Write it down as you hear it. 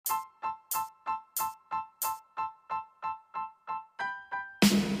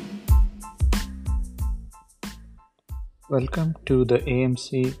Welcome to the AMC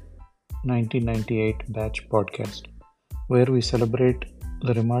 1998 Batch podcast, where we celebrate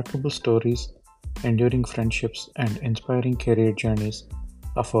the remarkable stories, enduring friendships, and inspiring career journeys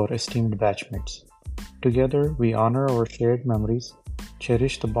of our esteemed batchmates. Together, we honor our shared memories,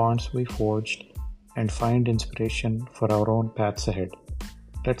 cherish the bonds we forged, and find inspiration for our own paths ahead.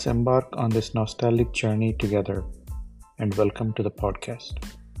 Let's embark on this nostalgic journey together, and welcome to the podcast.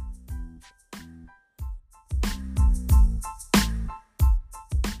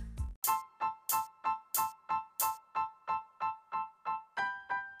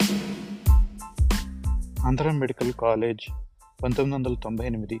 Andhra medical college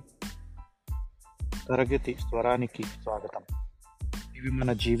 1998 తరగతి స్వరానికి స్వాగతం. ఇవి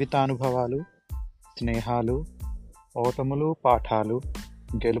మన జీవితానుభవాలు, స్నేహాలు, ఓటములు, పాఠాలు,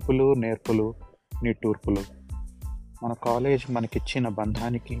 గెలుపులు, నేర్పులు, నిట్టూర్పులు. మన college మనకిచ్చిన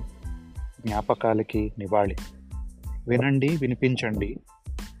బంధానికి, జ్ఞాపకాలకి నివాళి. వినండి, వినిపించండి.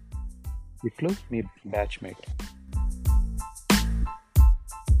 ఇట్లు మీ batchmate.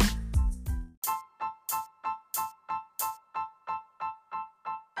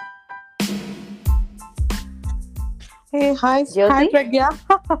 Hey, hi Jyothi? Pragya.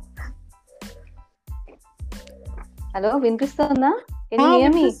 Hello, వినిపిస్తుందా? Can you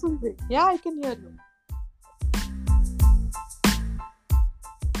hear me? Yeah, I can hear you.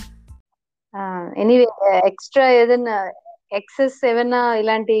 Anyway, extra ఏదైనా ఎక్సెస్ ఏమైనా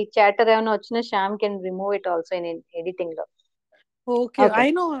ఇలాంటి చాటర్ ఏమైనా వచ్చినా Shyam can remove it also in editing లో. Okay, Okay.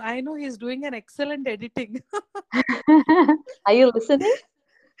 I know he's doing an excellent editing. Are you listening?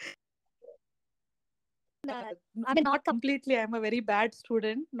 I mean, not completely. I'm a very bad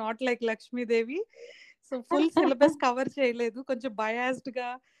student, not like Lakshmi Devi. So full syllabus cover చేయలేదు, కొంచెం biased గా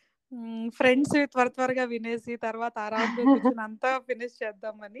friends త్వరగా వినేసి తర్వాత ఆరాంగా కూర్చొని అంతా finish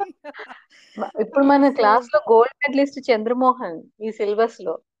చేద్దామని. ఇప్పుడు మన క్లాస్ లో గోల్డ్ మెడలిస్ట్ చంద్రమోహన్ ఈ సిలబస్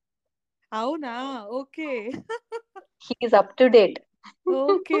లో. అవునా? Okay. He is up to date.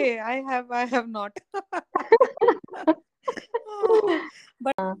 Okay, I have not.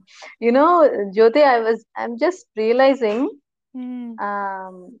 But You know, Jyoti, I'm just realizing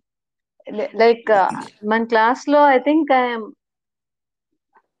like మన క్లాస్ లో I think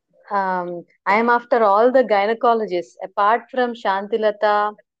I am after all the gynecologists apart from Shantilata,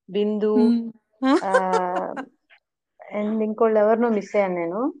 Bindu, and ఇంకోళ్ళు ఎవరినో miss అయ్యాను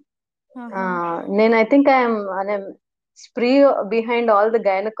నేను. I think I am spree behind all the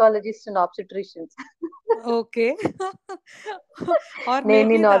gynecologists and obstetricians. Okay. Are నేను maybe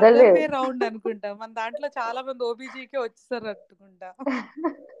నిన్ను the other వదలలేదు. Way round అనుకుంటా. మన దాంట్లో చాలా మంది ఓబీజీకే వచ్చేసారు అనుకుంటా.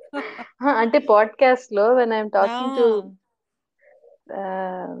 అంటే పాడ్కాస్ట్ లో when I'm talking to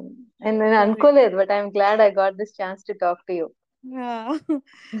and నేను అనుకోలేదు, but I'm glad I got this chance to talk to you.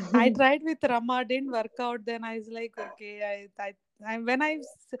 I tried with Rama, didn't work out. Then I was like, okay, when I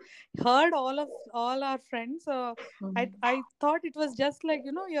heard all our friends, I thought it was just like,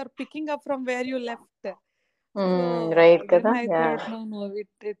 you're picking up from where you left. So right, then kada? I thought, no,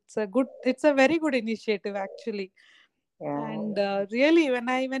 it's a very good initiative actually. Yeah. And really,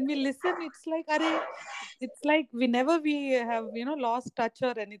 when we listen, it's like we have lost touch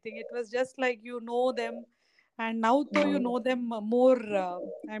or anything. It was just like them, and now though you know them more,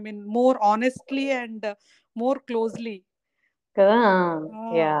 more honestly and more closely. కదా?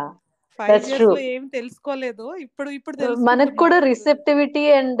 Yeah, 5 that's years true. లో ఏం తెలుసుకోలేదు, ఇప్పుడు మనకు కూడా తెలుసుకుంటున్నాం. Receptivity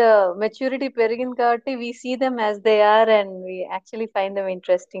and maturity పెరిగింది కాబట్టి we see them as they are and we actually find them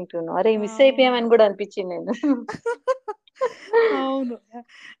interesting to know. అరే మిస్ అయిపోయామని కూడా అనిపించింది నేను. అవును.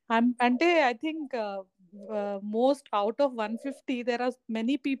 అంటే I think most out of 150 there are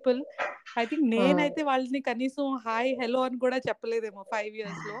many people. I think నేనైతే వాళ్ళని కనీసం హాయ్ హలో అని కూడా చెప్పలేదేమో 5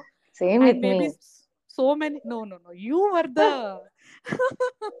 years లో. Same with me. So many no you were the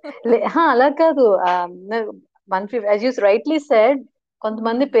అలా కాదు, 150 as you rightly said,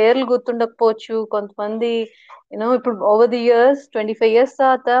 కొంతమంది పేర్లు గుర్తుండకపోవచ్చు, కొంతమంది ఇప్పుడు ఓవర్ ది ఇయర్స్ 25 years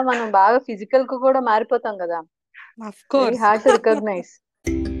తర్వాత మనం బాగా ఫిజికల్ కు కూడా మారిపోతాం కదా. Of course very hard to recognise.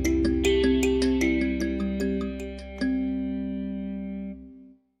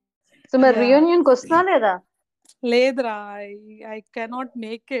 So మరి రియూనియన్ కి వస్తున్నా లేదా? లేదురా, I cannot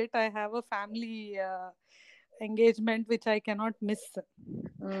make it. I have a family engagement which I cannot miss.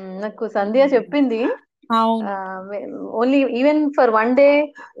 నాకు సంధ్య చెప్పింది. అవును. Only even for one day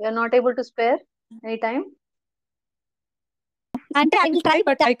you are not able to spare any time. అంటే I will try,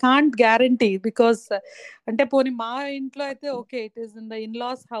 but I can't guarantee because అంటే పోనీ మా ఇంట్లో అయితే okay, it is in the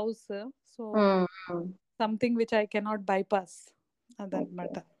in-laws house. So something which I cannot bypass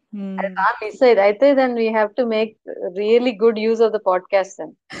అదనమాట. Miss అయ్యేది అయితే then we have to make really good use of the podcast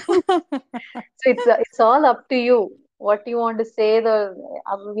then. So it's all up to you. What you want to say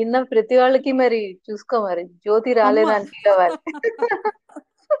విన్న ప్రతి వాళ్ళకి మరి చూసుకో మరి జ్యోతి రాలేదు అమ్మా అని ఫీల్ అవ్వాలి.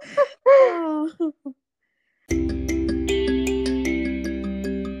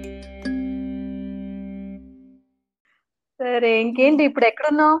 సరే ఇంకేంటి ఇప్పుడు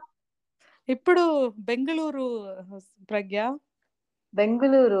ఎక్కడున్నావు? ఇప్పుడు బెంగళూరు ప్రజ్ఞ.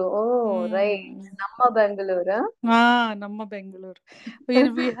 బెంగళూరు. ఓ రైట్. నమ్మ Bengaluru. Namma Bengaluru.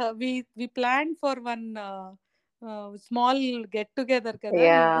 We planned for one small get together kada,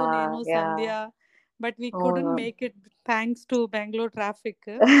 Nigu, Nenu, Sandhya, but we couldn't make it thanks to Bangalore traffic.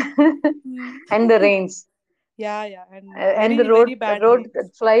 And the rains. Yeah, and And the very bad road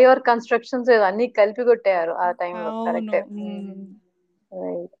rains. flyover constructions అన్ని కలిపి కొట్టారు ఆ టైంలో. అవును. Correct.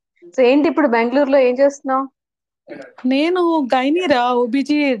 So ఏంటి ఇప్పుడు బెంగళూరులో ఏం చేస్తున్నావు? నేను గైనీరా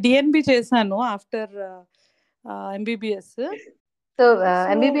OBG DNB చేశాను ఆఫ్టర్ MBBS. సో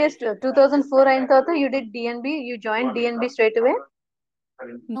MBBS 2004 అయిన తర్వాత you did DNB, you joined DNB straight away?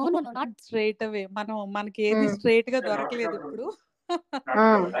 No, not straight away. మనకి ఏది స్ట్రైట్ గా దొరకలేదు ఇప్పుడు.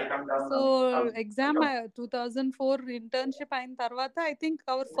 సో ఎగ్జామ్ 2004 ఇంటర్న్షిప్ అయిన తర్వాత I think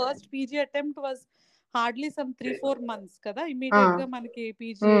our first PG attempt was hardly some 3-4 months కదా, ఇమీడియట్ గా మనకి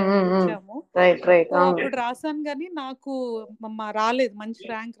PG ఇచ్చాము. సో అప్పుడు రాసాను కానీ నాకు రాలేదు, మంచి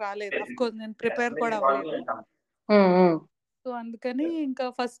ర్యాంక్ రాలేదు. అఫ్ కోర్స్ నేను ప్రిపేర్ కూడా అవ్వలేదు. సో అందుకని ఇంకా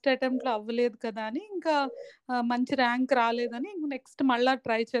ఫస్ట్ అటెంప్ట్ లో అవ్వలేదు కదా అని, ఇంకా మంచి ర్యాంక్ రాలేదని నెక్స్ట్ మళ్ళా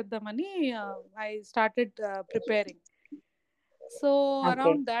ట్రై చేద్దామని I started preparing. So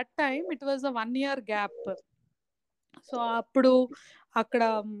around that time it was a 1 year gap. So అప్పుడు అక్కడ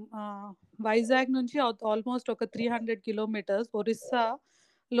వైజాగ్ నుంచి ఆల్మోస్ట్ ఒక 300 kilometers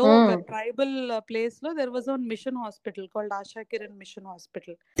ఒరిస్సాలో ఒక ట్రైబల్ ప్లేస్ లో there was one mission hospital called Asha Kiran mission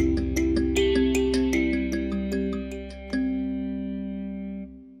hospital.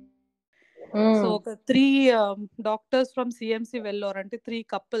 So ఒక 3 doctors from CMC Vellore, అంటే 3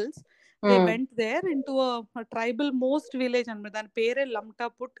 couples, they went there into a tribal most village అన్నమాట. దాని పేరే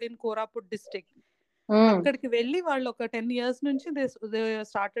లంటాపుట్ ఇన్ కోరాపుట్ డిస్ట్రిక్ట్. అక్కడికి వెళ్ళి వాళ్ళు ఒక 10 years నుంచి they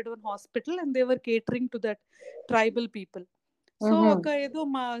started one hospital and they were catering to that tribal people. So ఒక ఏదో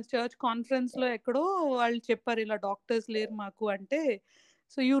మా చర్చ్ కాన్ఫరెన్స్ లో ఎక్కడో వాళ్ళు చెప్పారు ఇలా డాక్టర్స్ లేరు మాకు అంటే,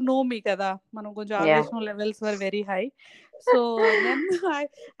 సో యూ నో మీ కదా, మనం కొంచెం ఆవేశం levels were very high. So then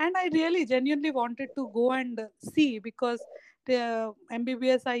I really genuinely wanted to go and see, because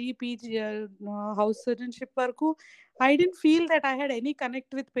MBBS IE PG house surgeonship వరకు I didn't feel that I had any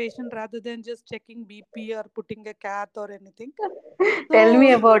connect with patient rather than just checking BP or putting a cath or anything. Tell me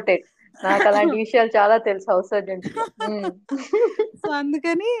about it. నాకు అలాంటి విషయాలు చాలా తెలుసు house surgeons. So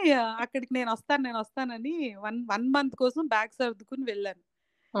అందుకని అక్కడికి నేను వస్తానని 1 month కోసం బ్యాగ్ సర్దుకుని వెళ్ళాను.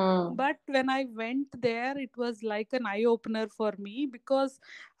 But when I went there, it was like an eye opener for me, because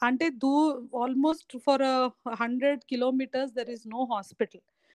ante almost for 100 kilometers there is no hospital.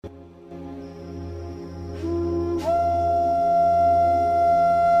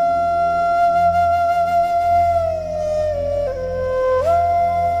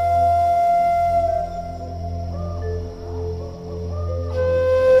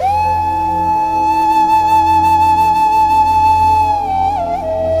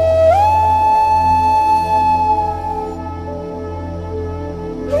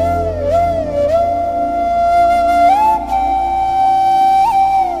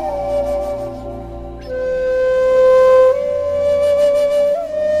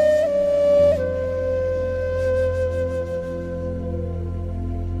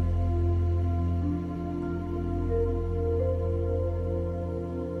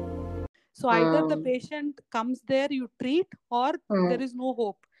 So either the patient comes there, you treat, or there is no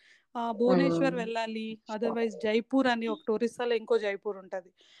hope. Bhubaneswar వెళ్ళాలి, otherwise Jaipur అని ఒక ఒరిస్సాలో ఇంకో జైపూర్ ఉంటుంది,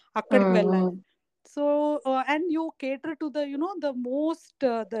 అక్కడికి వెళ్ళాలి. So and you cater to the the most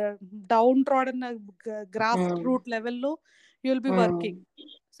the downtrodden grass root లెవెల్లో you will be working.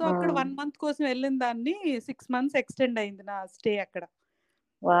 So అక్కడ 1 month కోసం వెళ్ళిన దాన్ని 6 months ఎక్స్టెండ్ అయింది నా స్టే అక్కడ.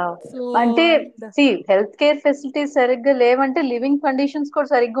 అంటే హెల్త్ కేర్ ఫెసిలిటీస్ సరిగ్గా లేవంటే లివింగ్ కండిషన్స్ కూడా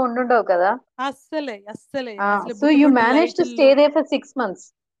సరిగ్గా ఉండుండవు కదా. అస్సలే so you managed to stay there for 6 months.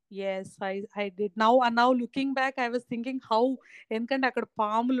 Yes, I did. Now looking back, I was thinking how, ఎందుకంటే అక్కడ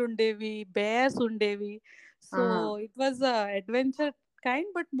పాములు ఉండేవి, బేర్స్ ఉండేవి. So it was a adventure kind,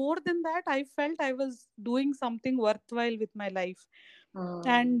 but more than that I felt I was doing something worthwhile with my life.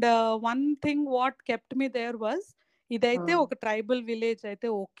 And one thing what kept me there was, ఇదైతే ఒక tribal village అయితే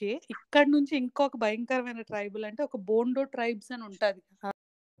okay, ఇక్కడ నుంచి ఇంకొక భయంకరమైన tribal అంటే ఒక బోండో tribes అని ఉంటది.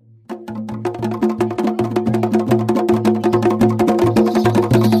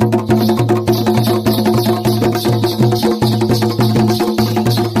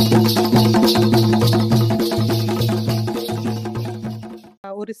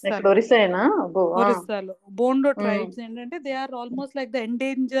 దాంట్లో ఒరిస్సానా? అబ్బో! ఒరిస్సాలో బోండో ట్రైబ్స్ ఏంటంటే they are almost like the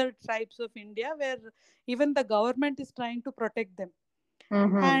endangered tribes of India where even the government is trying to protect them.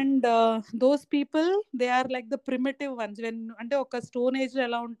 And those people they are like the primitive once. When అంటే ఒక స్టోన్ ఏజ్ లో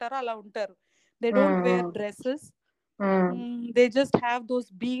ఎలా ఉంటారో అలా ఉంటారు. They don't wear dresses, they just have those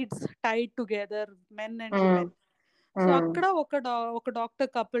beads Tide together, men and women. So అక్కడ ఒక doctor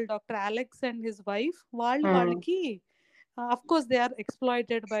couple, doctor Alex and his wife, వాళ్ళకి of course they are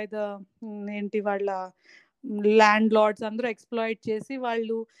exploited by the ఏంటి వాళ్ళ ల్యాండ్ లార్డ్స్ అందరూ exploit చేసి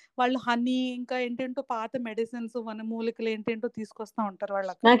వాళ్ళు honey ఇంకా ఏంటంటో పాత మెడిసిన్స్ వనమూలికలు ఏంటంటో తీసుకొస్తా ఉంటారు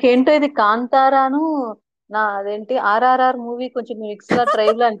వాళ్ళు అక్కడ. నాకేంటో ఇది కాంతారాను అదేంటి RRR మూవీ కొంచెం మిక్స్ లా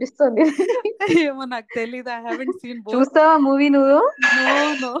ట్రైబ్ లా అనిపిస్తుంది. ఏమో నాకు తెలీదు, ఐ హావెంట్ సీన్ బోత్. చూస్తావా మూవీ నువ్వు?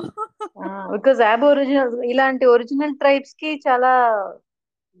 నో బికాజ్ అబోరిజినల్ ఇలాంటి ఒరిజినల్ ట్రైబ్స్ కి చాలా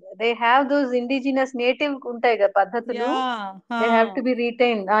they have those indigenous native ఉంటాయి కదా పద్ధతులు. They have to be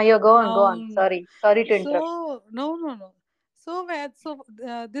retain. Go on sorry to interrupt. No. So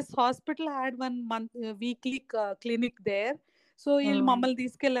this hospital had one month weekly clinic there. So వీళ్ళు మమ్మల్ని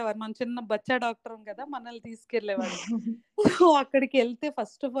తీసుకెళ్లేవారు, మన చిన్న బచ్చా డాక్టర్ కదా, మనల్ని తీసుకెళ్లేవాళ్ళు. సో అక్కడికి వెళ్తే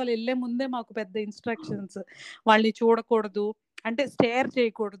ఫస్ట్ ఆఫ్ ఆల్ వెళ్లే ముందే మాకు పెద్ద ఇన్స్ట్రక్షన్స్, వాళ్ళని చూడకూడదు అంటే స్టేర్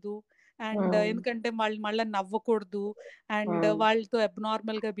చేయకూడదు, అండ్ ఎందుకంటే మళ్ళీ నవ్వకూడదు, అండ్ వాళ్ళతో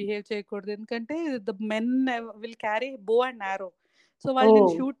అబ్నార్మల్ గా బిహేవ్ చేయకూడదు, ఎందుకంటే the men will carry bow and arrow. So వాళ్ళు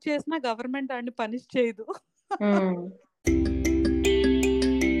షూట్ చేసినా గవర్నమెంట్ వాడిని పనిష్ చేయదు.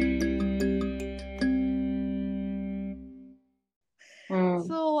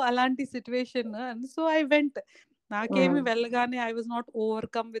 సో అలాంటి సిచ్యువేషన్. So I vent. నాకేమి వెళ్ళగానే I was not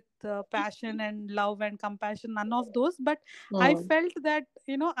overcome with passion and love and compassion, none of those, but I felt that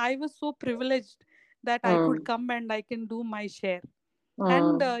I was so privileged that I could come and I can do my share.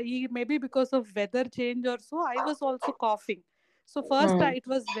 And maybe because of weather change or so, I was also coughing. So first it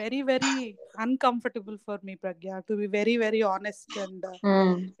was very, very uncomfortable for me, Pragya, to be very, very honest. And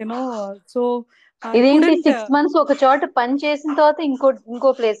so I ఇదేంటి couldn't 6 months ఒక చోట పని చేసిన తర్వాత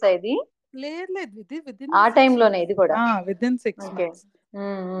ఇంకో place ఇది? లేదు, within ఆ టైంలోనే ఇది కూడా? within 6 months.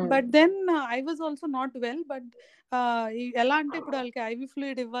 But then I was also not well. But ఎలా అంటే ఇప్పుడు వాళ్ళకి ఐవి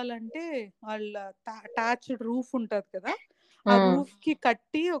ఫ్లూయిడ్ ఇవ్వాలంటే వాళ్ళ అటాచ్డ్ రూఫ్ ఉంటది కదా, ఆ రూఫ్ కి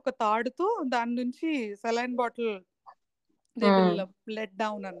కట్టి ఒక తాడుతో దాని నుంచి saline bottle they will let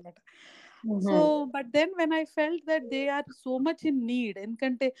down అన్నమాట. So but then when I felt that they are so much in need,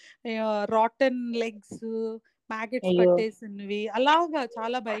 ఎందుకంటే రాటన్ లెగ్స్, మ్యాగెట్స్ పట్టేసినవి అలాగా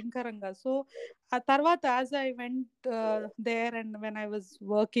చాలా భయంకరంగా. సో ఆ తర్వాత as I went there and when I was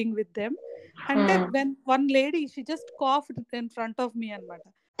working with them, అంటే when one lady she just కాఫ్డ్ in front of మీ అన్నమాట.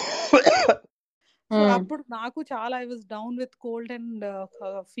 So అప్పుడు నాకు చాలా I was down with cold and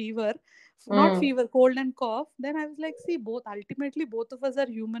fever, not fever, cold and cough. Then I was like, see, ultimately both of us are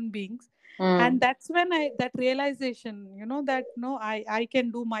human beings. And that's when that realization, that no, I can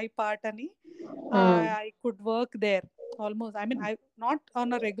do my part, and I could work there almost. I mean, I not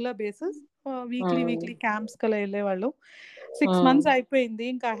on a regular basis, weekly camps kala elle vallu. 6 months అయిపోయింది,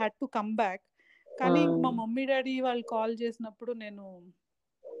 ఇంకా I had to come back. కానీ మా mummy daddy వాళ్ళు call చేసినప్పుడు నేను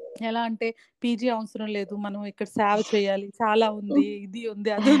ఎలా అంటే PG అవసరం లేదు, మనం ఇక్కడ సేవ చేయాలి, చాలా ఉంది, ఇది ఉంది,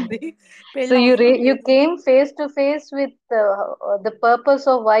 అది ఉంది, So you came face to face with the purpose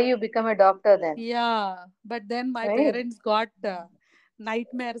of why you become a doctor then. Yeah, but then my parents got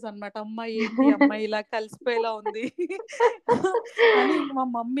nightmares అన్నమాట. అమ్మాయి ఏంటి అమ్మాయి ఇలా కలిసిపోయేలా ఉంది అని. మా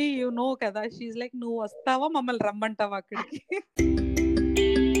మమ్మీ కదా, షీఈ్ లైక్, నువ్వు వస్తావా మమ్మల్ని రమ్మంటావా అక్కడికి.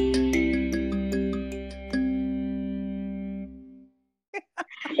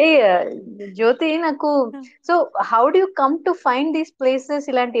 జ్యోతి, నాకు so how do you come to find these places,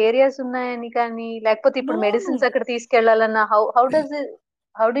 ఇలాంటి ఏరియాస్ ఉన్నాయని కానీ, లేకపోతే ఇప్పుడు మెడిసిన్స్ అక్కడ తీసుకెళ్లాలన్నా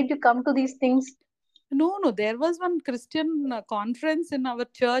how did you come to these things? No, there was one Christian conference in our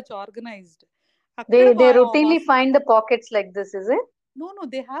church organized. They routinely find the pockets like this, is it? No,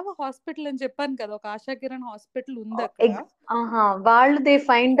 they have a hospital అని చెప్పాను కదా, ఒక ASHA Kiran hospital ఉంది అక్కడ. వాళ్ళు they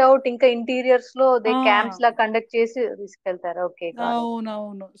find out ఇంకా interiors లో they camps law conduct చేసి తీసుకెళ్తారు. ఓకే,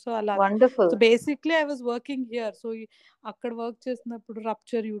 అవునవును. సో అలా wonderful. So basically I was working here. So అక్కడ వర్క్ చేసినప్పుడు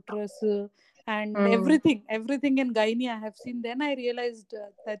rupture uterus and everything in gynae I have seen. Then I realized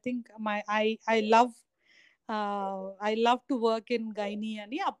I think I love to work in gynae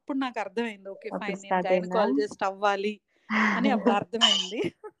అని అప్పుడు నాకు అర్థమైంది. Okay fine, నేను gynaecologist అవ్వాలి అని అప్పుడు అర్థమైంది.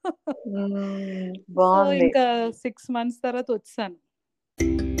 సో ఇంకా 6 months తర్వాత వచ్చాను.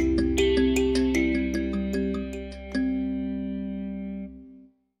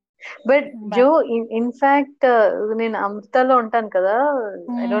 బట్ జో, Ba- ఇన్ఫాక్ట్ నేను అమృతలో ఉంటాను కదా.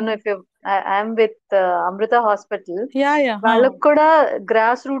 I don't no Hmm. If I'm with Amrutha hospital. Yeah, yeah, వాళ్ళకు కూడా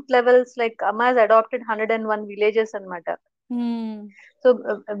grass root levels like అమ్మాయిస్ adapted 101 villages అన్నమాట. Hmm. సో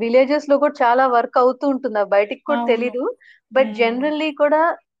విలేజెస్ లో కూడా చాలా వర్క్ అవుతూ ఉంటుంది, అది బయటికి కూడా అవును. తెలీదు. But Hmm. జనరల్లీ కూడా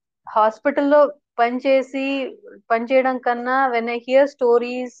హాస్పిటల్లో పనిచేసి పనిచేయడం కన్నా when I here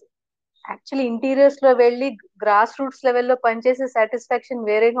stories, actually interiors లో వెళ్ళి గ్రాస్ రూట్స్ లెవెల్లో పనిచేసే సాటిస్ఫాక్షన్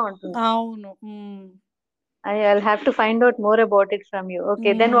వేరేగా ఉంటుంది. అవును. Hmm. I'll have to find out more about it from you.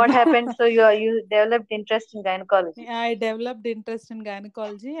 Okay, then Hmm. what happened? So you developed interest in gynecology. I developed interest in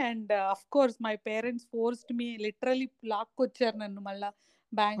gynecology, and of course my parents forced me, literally లాక్కొచ్చారు నన్ను మళ్ళా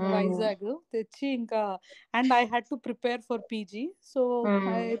Mm, Vizag తెచ్చి ఇంకా. And I had to prepare for PG. So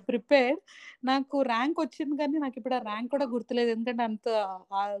I mm, prepared. నాకు rank వచ్చింది, కానీ నాకు ఇప్పుడు ఆ ర్యాంక్ కూడా గుర్తులేదు, ఎందుకంటే అంత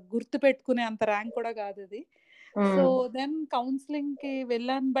గుర్తు పెట్టుకునే అంత ర్యాంక్ కూడా కాదు అది. సో mm, దెన్ కౌన్సిలింగ్కి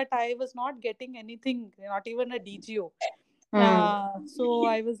వెళ్ళాను, but I was not getting anything, not even a DGO. mm, so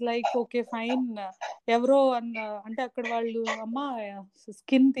I was like okay fine. ఎవరో అంటే అక్కడ వాళ్ళు అమ్మ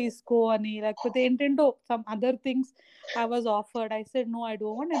స్కిన్ తీసుకో అని, లేకపోతే ఏంటంటో some other things I was offered. I said no, I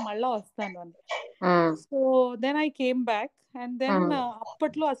don't want, నేను మళ్ళీ వస్తాను అని. mm, so then I came back. And then mm,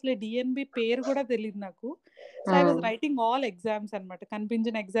 అప్పట్లో అసలు డిఎన్బి పేరు కూడా తెలియదు నాకు. So I was mm, writing all exams అనమాట,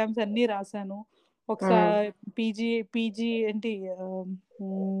 కనిపించిన ఎగ్జామ్స్ అన్నీ రాశాను. mm, ఒకసారి పీజీ ఏంటి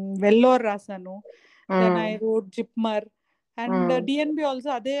వెల్లోర్ రాశాను. Then I mm, road JIPMER and mm, DNB also,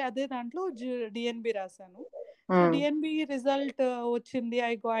 అదే అదే దాంట్లో డిఎన్బి రాశాను. సో mm, డిఎన్బి రిజల్ట్ వచ్చింది.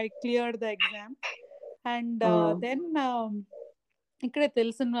 I cleared the exam. And mm, then ఇక్కడే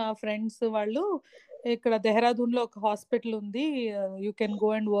తెలిసిన ఫ్రెండ్స్ వాళ్ళు, ఇక్కడ దెహ్రాదూన్లో ఒక హాస్పిటల్ ఉంది, you can go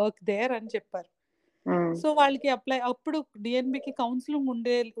and work there అని చెప్పారు. mm, సో వాళ్ళకి అప్లై, అప్పుడు డిఎన్బికి కౌన్సిలింగ్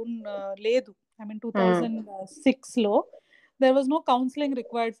లేదు. I mean mm, 2006లో there was no counseling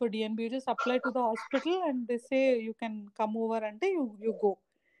required for DNB. You just apply to the hospital and they say you can come over అంటే you go.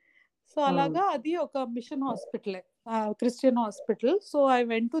 So mm. అలాగా అది ఒక mission హాస్పిటలే, Christian hospital. So I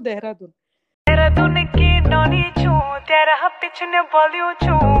went to Dehradun. Dehradun की नौनी छू तेरा पिछने बोलियो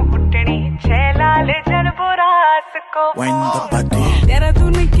छू उठनी छेलाले जन बोरास को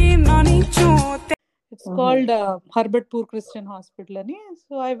देहरादून की नौनी छू. It's called Harbatpur Christian Hospital అని.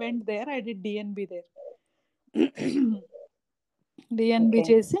 So I went there, I did DNB there. DNB Okay.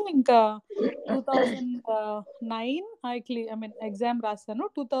 చేసి ఇంకా 2009 ఐ మీన్ ఎగ్జామ్ రాశాను.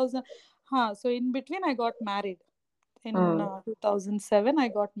 2000. So in between I got married. In 2007 I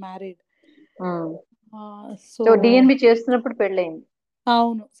got married. So so DNB చేస్తున్నప్పుడు పెళ్ళయింది.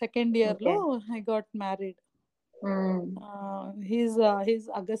 అవును, second ఇయర్లో Okay. I got married. Mm, he's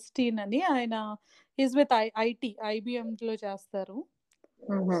Augustine అని, ఆయన he's with ఐబిఎంలో చేస్తారు.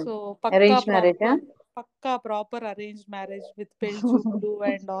 mhm. So Arranged marriage, huh? Pakka proper arrange marriage with పెళ్లి చూపులు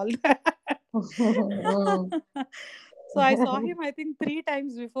and all that. Mm, So I saw him, I think 3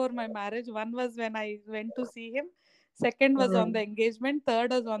 times before my marriage. One was when I went to see him. Second was on mm. the engagement. Third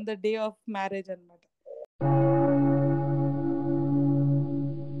was on the day of marriage అన్నమాట.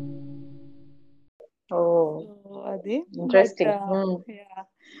 Oh, So అది. But interesting. Mm, yeah.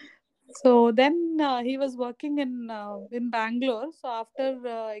 So then he was working in Bangalore. So after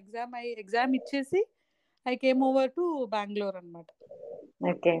exam ఇచ్చేసి I came over to Bangalore అన్నమాట.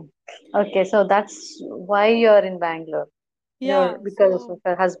 okay. Okay, so that's why you're in Bangalore. Yeah. Because So of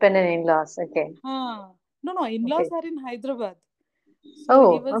her husband and in-laws. Okay. no, in-laws Okay. are in Hyderabad. So Oh,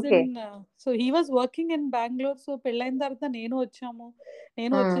 he was okay. So he was working in Bengaluru. So పెళ్ళైన తర్వాత నేను Hmm.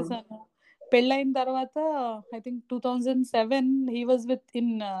 వచ్చేసాను. పెళ్ళైన తర్వాత I think 2007 he was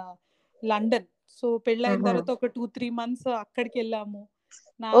in London. So పెళ్ళైన Mhm. తర్వాత ఒక 2-3 months అక్కడికి వెళ్ళాము.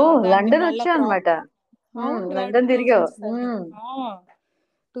 Oh, దాన్ని లండన్ మళ్ళా వచ్చా అనమాట. అవునురా, లండన్ తిరిగావు.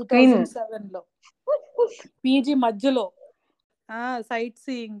 2007లో పీజీ మధ్యలో సైట్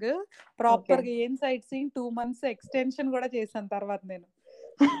సీయింగ్, ప్రాపర్ గా ఏం సైట్ సీయింగ్, 2 months ఎక్స్టెన్షన్ కూడా చేశాను తర్వాత నేను.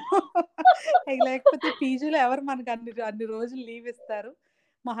 లేకపోతే పీజీలో ఎవరు మనకు అన్ని రోజులు లీవ్ ఇస్తారు.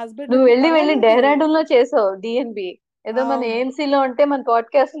 మా హస్బెండ్ నువ్వు వెళ్ళి పర్వాలేదు. డెహ్రాడూన్ లో చేసావు డిఎన్బి. ఏదో మన అవును. ఏఎంసీ లో ఉంటే మన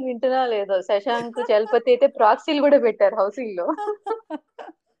పాడ్కాస్ట్ వింటున్నా లేదో, శశాంక్ చలపతి అయితే ప్రాక్సీలు కూడా పెట్టారు హౌసింగ్ లో.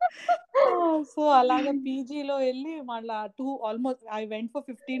 సో అలాగా పీజీలో వెళ్ళి మళ్ళా almost I went for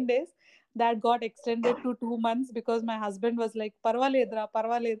 15 days. That got extended to 2 months because my husband was like, పర్వాలేదురా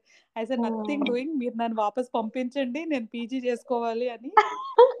పర్వాలేదు. I said nothing doing, మీరు నన్ను వాపస్ పంపించండి, నేను పీజీ చేసుకోవాలి అని.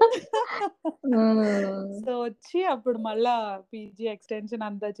 సో వచ్చి అప్పుడు మళ్ళా పీజీ ఎక్స్టెన్షన్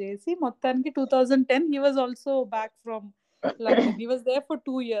అంతా చేసి మొత్తానికి 2010 he was also back from London. He was there for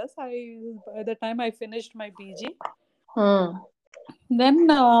 2 years. By the time I finished my PG. Then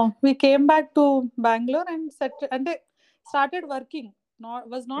we came back to Bangalore and started working.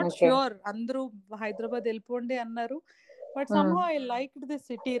 was not Okay. sure. అందరూ హైదరాబాద్ వెళ్ళిపోండి అన్నారు. But somehow I liked the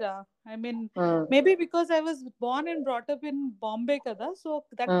city, ra. I mean, maybe because I was born and brought up in Bombay kada, so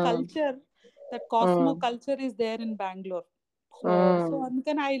that culture, that cosmo culture is there in Bangalore. So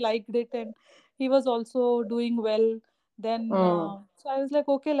అందుకని I liked it, and he was also doing well. Then so I was like,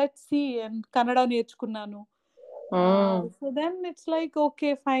 okay, let's see, and Kannada నేర్చుకున్నాను. So then it's like,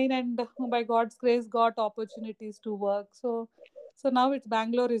 okay, fine, and by God's grace got opportunities to work. So now it's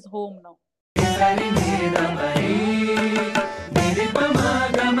Bangalore is home now.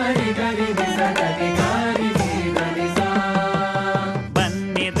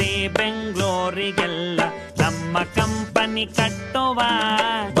 ಬನ್ನಿರಿ ಬೆಂಗಳೂರಿಗೆಲ್ಲ ನಮ್ಮ company ಕಟ್ಟುವ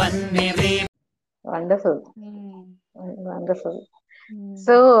ಬನ್ನಿರಿ. Wonderful. Wonderful.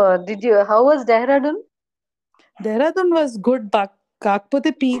 So how was Dehradun? Dehradun was good, కాకపోతే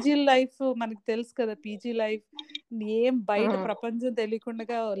PG life మనకు తెలుసు కదా. PG life ఏం బయట ప్రపంచం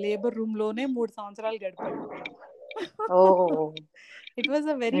తెలియకుండా లేబర్ రూమ్ లోనే 3 సంవత్సరాలు గడిపాను. It was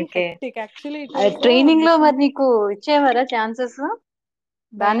a very hectic. Actually training లో మరి నీకు ఇచ్చేవారా ఛాన్సెస్?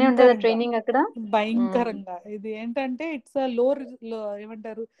 బానే ఉండేదా ట్రైనింగ్ అక్కడ? భయంకరంగా. ఇది ఏంటంటే ఇట్స్ లో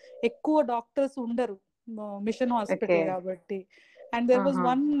ఏమంటారు, ఎక్కువ డాక్టర్స్ ఉండరు మిషన్ హాస్పిటల్ కాబట్టి. And there was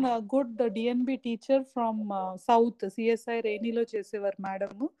one good DNB teacher from South, CSI Rainilo చేసేవారు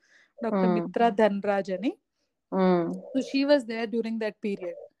మేడం, డాక్టర్ మిత్రా ధన్రాజ్ అని. So she was there during that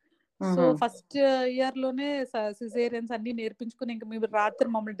period. So first year లోనే సిజేరియన్స్ అన్ని నేర్పించుకుని ఇంకా మీరు రాత్రి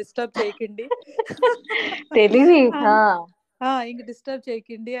మమ్మల్ని డిస్టర్బ్ చేయకండి, ఇంక డిస్టర్బ్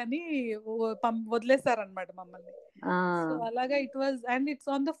చేయకండి అని వదిలేస్తారనమాట మమ్మల్ని. సో అలాగా it was, and it's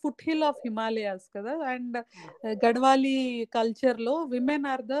on the foot hill of Himalayas కదా. అండ్ గడ్వాలి కల్చర్ లో women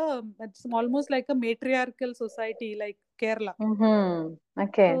are the almost like a matriarchal society like Kerala.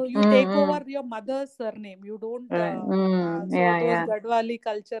 So you take over your mother's surname, you don't so those Gadwali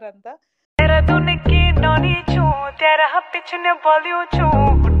culture anta. Dehradun ki noni chu tera pichne boliu chu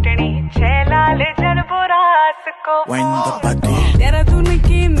utni chelale janboras ko wind the body. Dehradun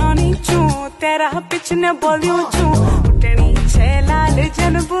ki noni chu tera pichne boliu chu utni chelale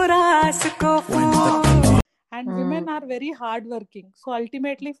janboras ko. And women are very hard working, so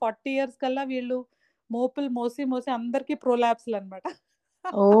ultimately 40 years kalla వీళ్ళు మోపులు మోసి అందరికి ప్రొలాప్స్లు అన్నమాట.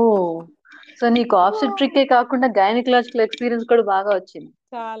 So నీకు ఆబ్స్టెట్రికే కాకుండా gynaecological experience కూడా బాగా వచ్చింది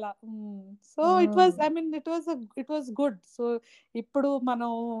చాలా. So it was, I mean it was good. So ఇప్పుడు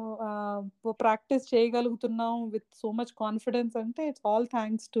మనం ప్రాక్టీస్ చేయగలుగుతున్నాం విత్ సో మచ్ కాన్ఫిడెన్స్ అంటే it's all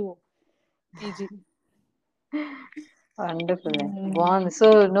thanks to PG. Wonderful, బాగుంది. సో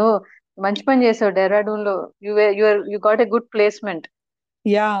నువ్వు మంచి పని చేసావు డెహ్రాడూన్ లో. You got a good placement.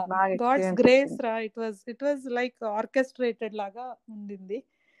 Yeah, God's grace రా. ఇట్ వాజ్ లైక్ ఆర్కెస్ట్రేటెడ్ లాగా ఉండింది.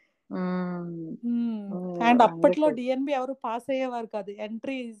 అండ్ అప్పట్లో డిఎన్బి ఎవరు పాస్ అయ్యేవారు కాదు,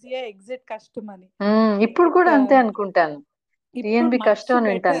 ఎంట్రీ ఈజీ, ఎగ్జిట్ కష్టం అని. ఇప్పుడు కూడా అంతే అనుకుంటాను. డిఎన్బి కష్టం అని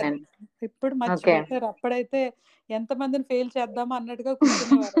వింటాను నేను. ఇప్పుడు మచ్ బెటర్. అప్పుడైతే ఎంత మందిని ఫెయిల్ చేద్దామా అన్నట్టుగా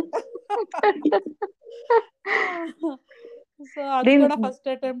కూర్చునేవారు. సో అది కూడా ఫస్ట్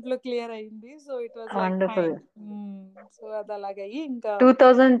అటెంప్ట్ లో క్లియర్ అయింది. So it was wonderful. So అది అలాగయ్యి ఇంకా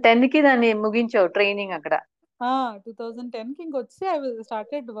 2010 కి దాన్ని ముగించావు ట్రైనింగ్ అక్కడ. 2010 కి ఇంకొచ్చి ఐ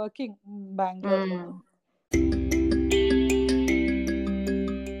స్టార్టెడ్ వర్కింగ్ బెంగళూరు లో.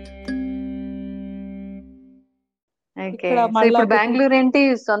 ఇప్పుడు బెంగళూరు ఏంటి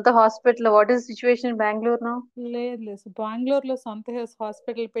సొంత hospital? What is situation Bengaluru now? లేదు, బెంగళూరులో సొంత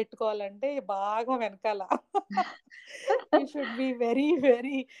హాస్పిటల్ పెట్టుకోవాలంటే బాగా వెనకాల you should be very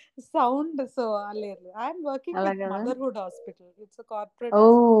very sound. So లేదు, I'm working with motherhood hospital. It's corporate.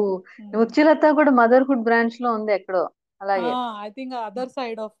 ఉచ్చిలత కూడా మదర్హుడ్ బ్రాంచ్ లో ఉంది ఎక్కడో. అలాగే I think other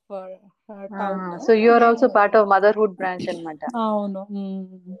side of town. So you are also part of motherhood branch అన్నమాట. అవును.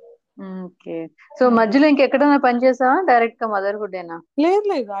 ఓకే. సో మధ్యలో ఇంకెక్కడైనా పనిచేసావా? డైరెక్ట్ గా మదర్హుడ్ ఏనా? లేదు,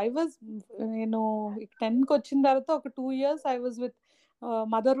 నేను 10 కి వచ్చిన తర్వాత ఒక 2 years I was with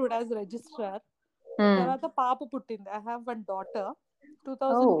motherhood as registrar. తర్వాత పాప పుట్టింది. I have one daughter.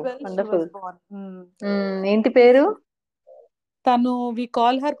 2012 she was born. ఏంటి పేరు? తను we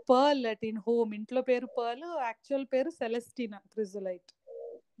call her pearl at in home. ఇంట్లో పేరు పర్ల్, యాక్చువల్ పేరు సెలెస్టినా క్రిజోలైట్.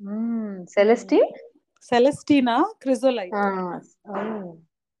 సెలెస్టినా క్రిజోలైట్.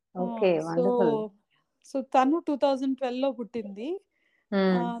 Okay, wonderful. సో తను 2012 లో పుట్టింది.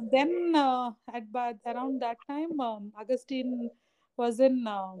 Then around that time Augustine was in,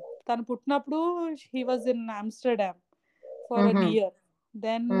 తను పుట్టినప్పుడు he was in Amsterdam for an year.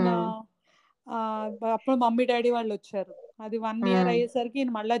 Then అప్పుడు మమ్మీ డాడీ వాళ్ళు వచ్చారు. అది 1 year అయ్యేసరికి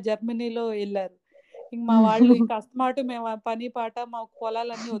ఈయన మళ్ళా జర్మనీలో వెళ్ళారు. ఇంక మా వాళ్ళు ఇంకా అస్తమాటు మేము పని పాట మా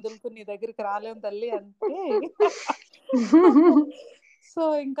పొలాలన్నీ వదులుకుని నీ దగ్గరికి రాలేము తల్లి అంటే సో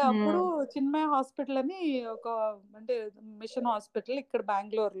ఇంకా అప్పుడు చిన్మయ హాస్పిటల్ అని ఒక అంటే మిషన్ హాస్పిటల్ ఇక్కడ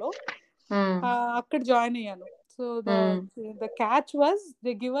బెంగళూరులో, అక్కడ జాయిన్ అయ్యాను. So the catch was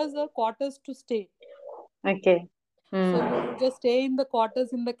they give us a quarters to stay. Okay. So you just stay in the quarters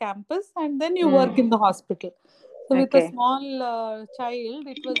in the campus and then you work in the hospital. So with a small child,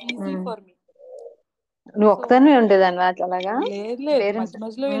 it was easy for me. నువ్వు ఒక్కదానివే ఉండేదాన్ని అలాగా? లేదు లేదు, మధ్య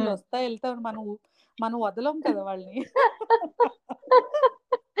మధ్యలో వీళ్ళు వస్తా వెళ్తా, మనం వదలం కదా వాళ్ళని.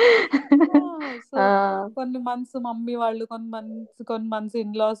 సో కొన్ని మంత్స్ మమ్మీ వాళ్ళు, కొన్ని మంత్స్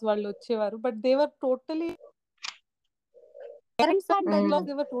ఇన్లాస్ వాళ్ళు వచ్చేవారు. But they were totally parents and in-laws,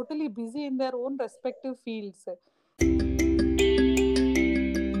 they were totally busy in their own respective fields.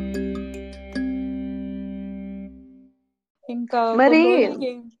 ఇంకా మరి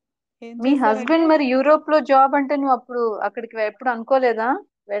మీ చేశారంటే హస్బెండ్ మరి యూరోప్ లో జాబ్ అంటే నువ్వు అప్పుడు అక్కడికి ఎప్పుడు అనుకోలేదా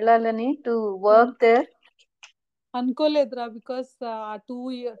వెళ్ళాలని, టు వర్క్ దేర్? అనుకోలేదురా, బికాస్ ఆ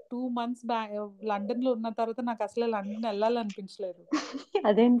 2 months లండన్ లో ఉన్న తర్వాత నాకు అసలు లండన్ వెళ్ళాలనిపించలేదు.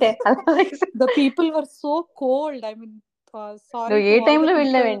 అదేంటే the people were so cold. I mean sorry, ఏ టైమ్ లో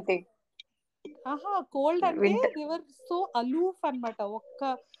వెళ్ళావేంటి? కోల్డ్ అంటే దే వర్ సో అలూఫ్ అన్నమాట.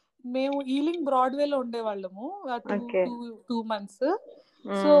 మేము ఈలింగ్ బ్రాడ్వేలో ఉండేవాళ్ళము 2 months.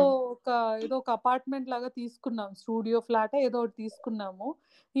 సో ఏదో ఒక అపార్ట్మెంట్ లాగా తీసుకున్నాం, స్టూడియో ఫ్లాట్ ఏదో ఒకటి తీసుకున్నాము.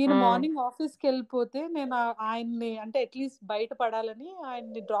 ఈయన మార్నింగ్ ఆఫీస్కి వెళ్ళిపోతే నేను ఆయన్ని అంటే అట్లీస్ట్ బయట పడాలని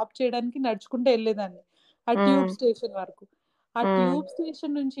ఆయన్ని డ్రాప్ చేయడానికి నడుచుకుంటూ వెళ్ళేదాన్ని ఆ ట్యూబ్ స్టేషన్ వరకు. ఆ ట్యూబ్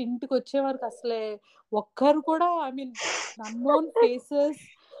స్టేషన్ నుంచి ఇంటికి వచ్చే వరకు అసలే ఒక్కరు కూడా, I mean unknown faces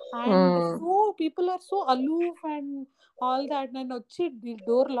and so people are so aloof and all that. నేను వచ్చి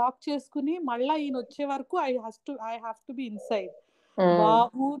డోర్ లాక్ చేసుకుని మళ్ళీ ఈయన వచ్చే వరకు I have to be inside.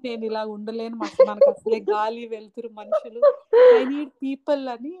 బాబు నేను ఇలా ఉండలేను, మనకు అసలే గాలి వెళ్తురు మనుషులు, ఐ నీడ్ పీపుల్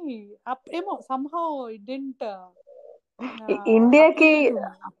అని ఏమో సమ్హౌ ఇట్ డిడ్ంట్. ఇండియాకి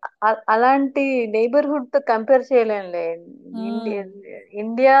అలాంటి నైబర్హుడ్ తో కంపేర్ చేయలేంలే.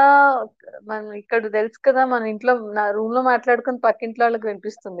 ఇండియా మనం ఇక్కడ తెలుసు కదా, మన ఇంట్లో నా రూమ్ లో మాట్లాడుకుని పక్కింట్లో వాళ్ళకి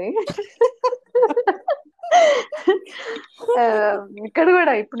వినిపిస్తుంది. ఇక్కడ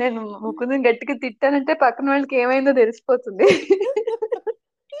కూడా ఇప్పుడు నేను ముకుందని గట్టిగా తిట్టానంటే పక్కన వాళ్ళకి ఏమైందో తెలిసిపోతుంది.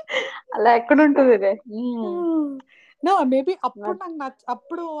 అలా ఎక్కడ ఉంటుంది ఇదే? నో మేబీ అప్పుడు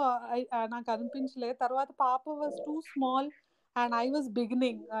అప్పుడు నాకు అనిపించలేదు. తర్వాత పాప was too small and I was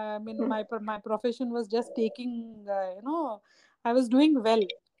beginning. I mean my profession was just taking, I was doing well.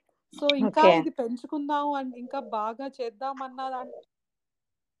 So ఇంకా ఇది పెంచుకుందాం అండ్ ఇంకా బాగా చేద్దామన్నా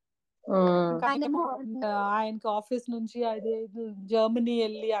ఆయనకి ఆఫీస్ నుంచి అదే జర్మనీ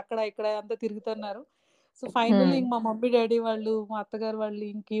వెళ్ళి అక్కడ ఇక్కడ అంతా తిరుగుతున్నారు. సో ఫైనల్లీ మా మమ్మీ డాడీ వాళ్ళు, మా అత్తగారు వాళ్ళు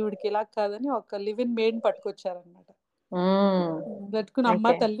ఇంక ఈవిడికి ఇలా కాదని ఒక లివ్ ఇన్ మేడ్ పట్టుకొచ్చారనమాట. పెట్టుకుని అమ్మ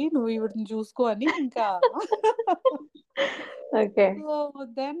తల్లి నువ్వు ఈవిడిని చూసుకో అని. ఇంకా so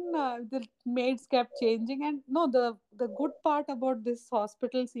then the maids kept changing and no, the good part about this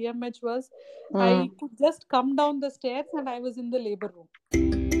hospital CMH was I could just come down the stairs and I was in the labor room.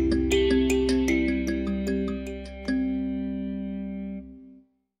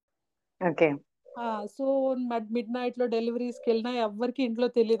 So mid night లో డెలివరీస్కి వెళ్ళినా ఎవరికి ఇంట్లో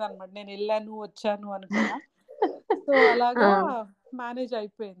తెలియదు అనమాట నేను వెళ్ళాను వచ్చాను అని కూడా. సో అలాగా మేనేజ్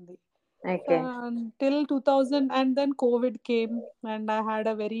అయిపోయింది till 2000 and then COVID came and I had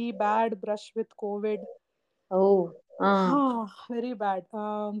a very bad brush with COVID. Very bad.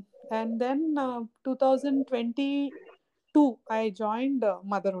 And then 2022 I joined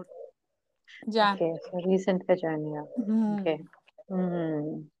motherhood. Recent గా జాయిన్ అయ్యా.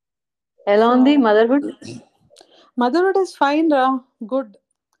 ఎలా ఉంది మదర్హుడ్? మదర్హుడ్ ఇస్ ఫైన్ రా, good.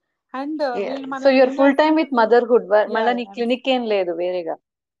 And so your full time with motherhood, మళ్ళీ నీ clinic ఏం లేదు వేరేగా?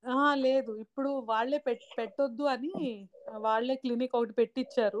 లేదు, ఇప్పుడు వాళ్ళే పెట్టొద్దు అని వాళ్ళే క్లినిక్ ఒకటి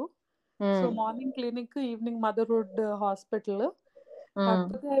పెట్టించారు. So morning clinic, evening motherhood hospital.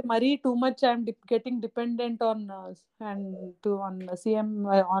 కాకపోతే మరీ too much I'm getting dependent on CM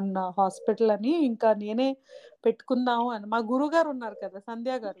on hospital అని ఇంకా నేనే పెట్టుకుందాము అని. మా గురువు గారు ఉన్నారు కదా,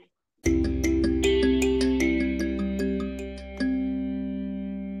 సంధ్య గారు,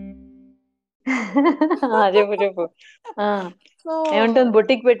 చెప్పు. ఏమంటుంది?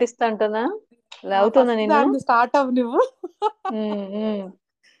 బొటిక్ పెట్టిస్తా అంటున్నా అవుతుందా నేను స్టార్ట్ అవ్వ నువ్వు.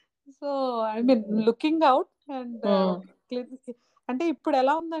 So I mean looking out and అంటే ఇప్పుడు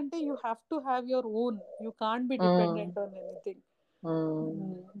ఎలా ఉందంటే you have to have your own, you can't be dependent on anything.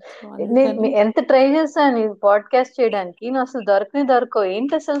 ఎంత ట్రై చేశాను పాడ్కాస్ట్ చేయడానికి, నువ్వు అసలు దొరకవు.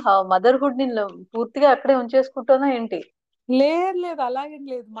 ఏంటి అసలు మదర్హుడ్ ని పూర్తిగా అక్కడే ఉంచేసుకుంటున్నా ఏంటి? లేదు అలాగేం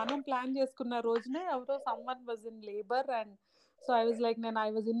లేదు. మనం ప్లాన్ చేసుకున్న రోజునే ఎవరో someone was in labour and so I was like, నేను I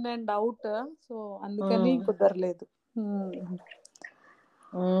was in and out. So అందుకని కుదరలేదు.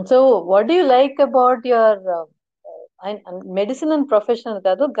 So, what do you like about your medicine and profession?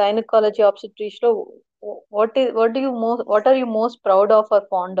 Kadu gynecology, obstetrician. What do you most? What are you most proud of or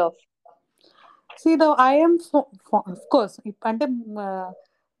fond of? See, though I am of course, అంటే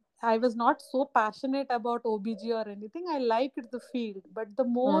I was not so passionate about OBG or anything. I liked the field, but the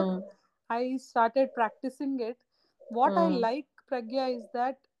more Mm, I started practicing it, what I mm, like, Pragya, is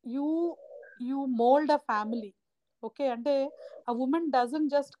that you mold a family. Okay, and a woman doesn't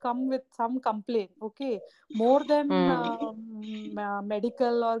just come with some complaint. Okay, more than mm,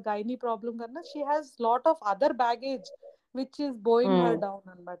 medical or gynae problem, karna, she has lot of other baggage which is bowing her mm, down.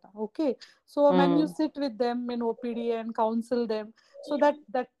 Anbata. Okay, so when you mm, sit with them in OPD and counsel them, so that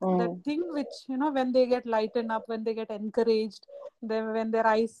mm, thing which, when they get lightened up, when they get encouraged, then when their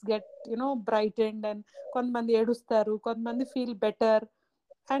eyes get, brightened, and కొంతమంది ఏడుస్తారు, కొంతమంది feel better,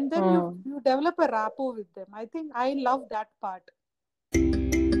 and then you mm, you develop a rapport with them. I think I love that part.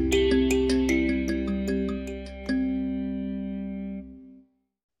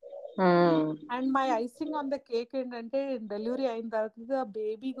 mm. And my icing on the cake ఏంటంటే, delivery అయిన తర్వాత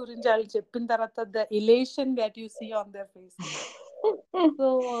baby గురించి వాళ్ళు చెప్పిన తర్వాత the elation that you see on their face. So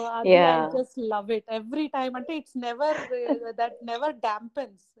అది I Yeah. Just love it every time. అంటే it's never, that never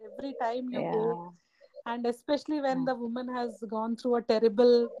డాంపెన్స్ every time you go. Yeah. And especially when the woman has gone through a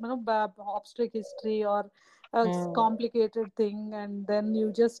terrible, obstetric history or a Mm. complicated thing, and then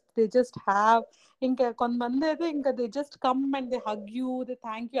they just have, ఇంకా కొంతమంది అయితే ఇంకా they just come and they hug you, they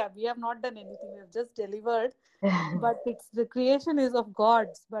thank you, we have not done anything, we have just delivered, but it's the creation is of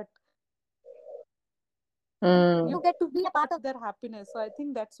God's, but Mm. you get to be a part of their happiness. So I think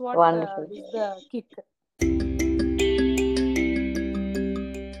that's what Wonderful. is the kick.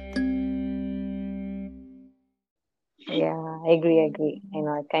 Yeah, I agree.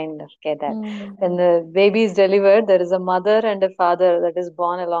 I kind of get that. Mm. When the baby is delivered, there is a mother and a father that is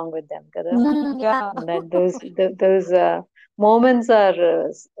born along with them. Kada? Yeah. And that those moments are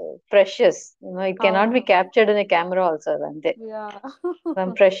precious. It cannot be captured in a camera also. And Yeah.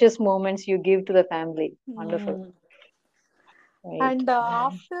 some precious moments you give to the family. Wonderful. Mm. Right. And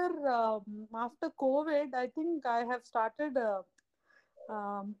after COVID, I think I have started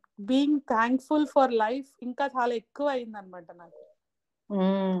being thankful for life. ఇంకా చాలా ఎక్కువ అయింది అనమాట నాకు.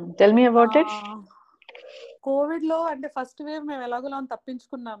 Tell me about it. Covid లో అంటే first wave మేము ఎలాగోలా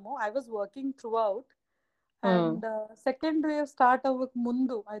తప్పించుకున్నాము. I was working throughout, and second wave start అవ్వక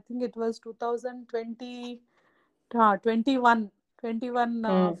ముందు, I think it was 2020, 21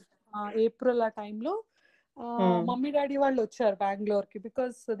 April ఆ టైంలో మమ్మీ డాడీ వాళ్ళు వచ్చారు బెంగళూరుకి,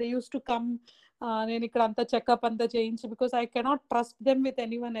 because they use to come. నేను ఇక్కడ అంతా చెకప్ అంతా చేయించి, because I cannot trust them with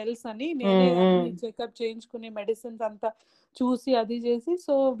anyone else అని, నేనే అన్ని చెకప్ చేయించుకుని మెడిసిన్స్ అంతా చూసి అది చేసి,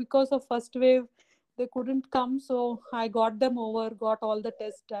 so because of first wave they couldn't come, so I got them over, got all the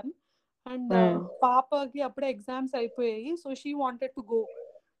test done. And పాపకి అప్పుడే ఎగ్జామ్స్ అయిపోయాయి, so she wanted to go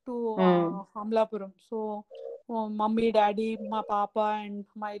to Amalapuram. So mummy daddy మా పాప and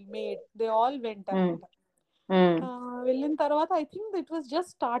my maid they all went అనమాట. వెళ్ళిన తర్వాత I think it was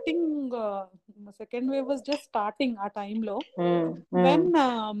just starting, second wave was just starting ఆ టైంలో. వెన్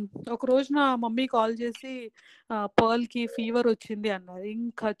ఒక రోజు నా మమ్మీ కాల్ చేసి పర్ల్ కి ఫీవర్ వచ్చింది అన్నారు.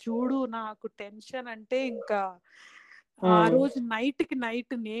 ఇంకా చూడు నాకు టెన్షన్ అంటే, ఇంకా ఆ రోజు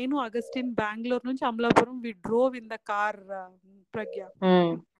నైట్ నేను అగస్టిన్ బెంగళూరు నుంచి Amalapuram, we drove in the car, ప్రజ్ఞ.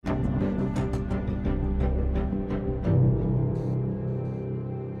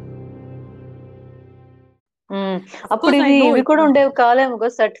 అప్పుడు ఇవి కూడా ఉండేవి కాలేమో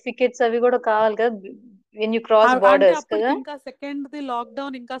కదా, సర్టిఫికెట్స్ అవి కూడా కావాలి కదా when you cross అంటే borders అప్పుడు కదా. ఇంకా సెకండ్ ది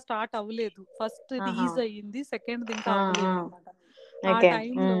లాక్డౌన్ ఇంకా స్టార్ట్ అవ్వలేదు, ఫస్ట్ ఇది ఈజ్ అయ్యింది, సెకండ్ ది ఇంకా అవ్వలేదు అనమాట. ఆ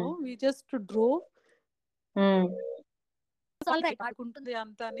టైంలో వి జస్ట్ డ్రోవ్, ఆడుకుంటుంది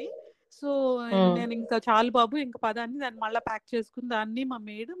అంతా అని. సో నేను ఇంకా చాలు బాబు ఇంకా పదాన్ని దాన్ని మళ్ళీ ప్యాక్ చేసుకుని దాన్ని మా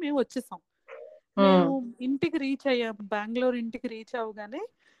మేడ్ మేము వచ్చేసాం. మేము ఇంటికి రీచ్ అయ్యాం, బెంగళూరు ఇంటికి రీచ్ అవ్వగానే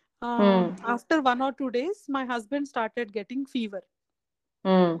after 1 or 2 days my husband started getting fever,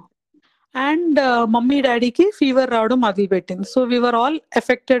 and mummy డాడీకి ఫీవర్ రావడం మొదలుపెట్టింది. So we're all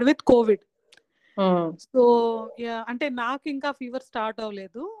affected with Covid. So అంటే నాకు ఇంకా ఫీవర్ స్టార్ట్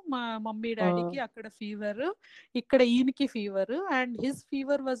అవ్వలేదు, మా మమ్మీ డాడీకి అక్కడ ఫీవర్, ఇక్కడ ఈయనకి fever, and his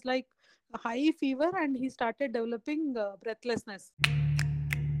fever was like high fever, and he started developing breathlessness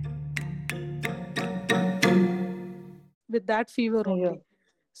with that fever only.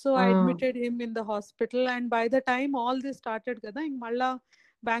 So I admitted him in the hospital, and by the time all this started kada, inga malla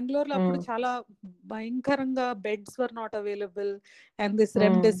Bangalore lo appudu chala bhayankaranga beds were not available, and this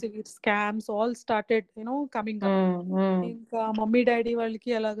remdesivir scams all started coming up. Inka mummy daddy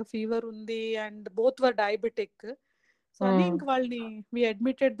valliki alaga fever undi, and both were diabetic. So అని ఇంక వాళ్ళని వి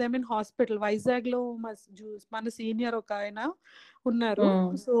admitted them in hospital. Vizag లో మన senior ఒక ఆయన ఉన్నారు.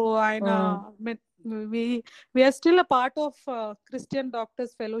 So ఆయన we are still a part of Christian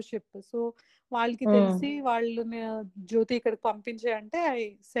doctors fellowship. So వాళ్ళకి తెలిసి వాళ్ళు జ్యోతి ఇక్కడికి పంపించే అంటే I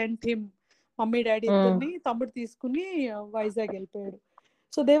sent him. Mummy daddy ఇద్దరిని తమ్ముడు తీసుకుని వైజాగ్ వెళ్ళిపోయాడు.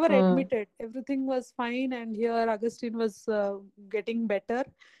 So they were admitted, everything was fine, and here Augustine was getting better.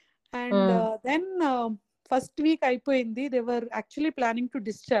 And then first week అయిపోయింది. They were actually planning to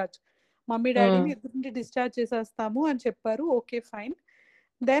discharge. Mummy డాడీని ఇద్దరిని డిశ్చార్జ్ చేసేస్తాము అని చెప్పారు. Okay fine.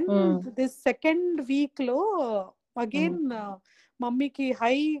 Then this second week లో again మమ్మీకి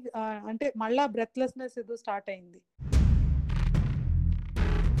high అంటే మళ్ళా బ్రెత్లెస్నెస్ ఏదో స్టార్ట్ అయింది.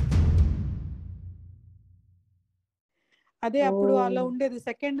 అదే అప్పుడు అలా ఉండేది.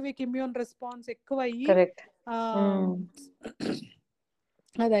 సెకండ్ వీక్ ఇమ్యూన్ రెస్పాన్స్ ఎక్కువ అయ్యి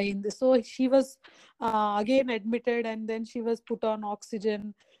అది అయింది. So she was again admitted and then she was put on oxygen.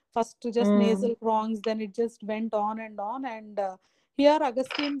 First just nasal prongs, then it just went on, and here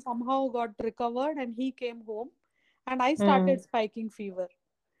Augustine somehow got recovered and he came home, and I started spiking fever.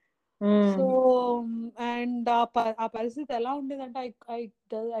 So and ఆ పరిస్థితి ఎలా ఉండేదంటే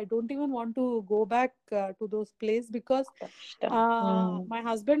I don't even want to go back to those place because my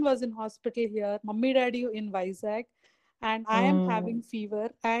husband was in hospital here, mummy daddy in Vizag, and I am having fever,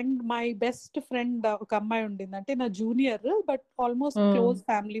 and my best friend ఒక అమ్మాయి ఉండింది, అంటే నా junior but almost close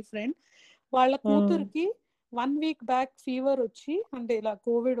family friend. వాళ్ళ కూతురికి 1 week back fever వచ్చి, అంటే ఇలా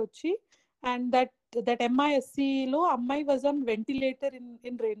కోవిడ్ వచ్చి, అండ్ దట్ MISC లో అమ్మాయి was on ventilator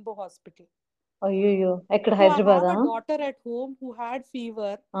in rainbow hospital. అయ్యో, ఎక్కడ Hyderabad? Daughter at home who had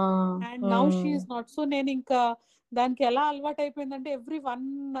fever and now she is not. So నేను ఇంకా దానికి ఎలా అలవాటు అయిపోయిందంటే ఎవ్రీ 1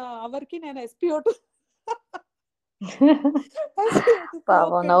 hour కి నేను SpO2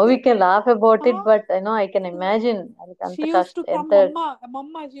 now we can laugh about it, but I can imagine. She used to come,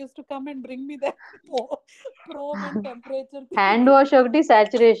 mama she used to come and bring me that probe and temperature hand wash ఒకటి,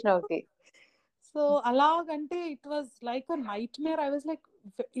 saturation ఒకటి. So అలాగంటే it was like a nightmare. I was like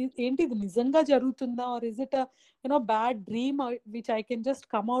ఏంటి ఇది నిజంగా జరుగుతుందా, or is it bad dream which I can just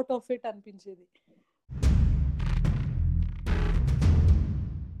come out of it అనిపించేది.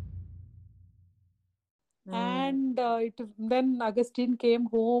 And then Augustine came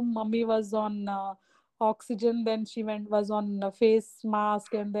home, mummy was on oxygen, then she was on face mask,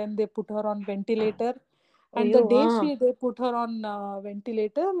 and then they put her on ventilator. And the day they put her on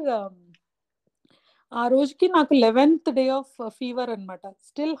ventilator, ఆ రోజుకి నాకు 11th day of fever అన్నమాట,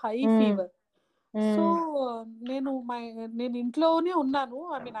 still high fever. So నేను ఇంట్లోనే ఉన్నాను.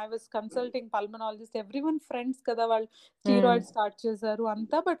 I mean I was consulting pulmonologist, everyone friends కదా, వాళ్ళు steroid start చేశారు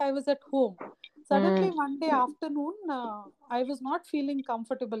అంతా, but I was at home. Suddenly one day afternoon I was not feeling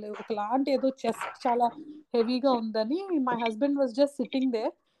comfortable, ఒకలాంటి ఏదో చెస్ట్ చాలా హెవీగా ఉందని. My husband was just sitting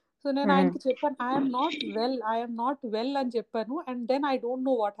there. So నేను ఆయనకి చెప్పాను, ఐఎమ్ నాట్ వెల్ అని చెప్పాను. And then I don't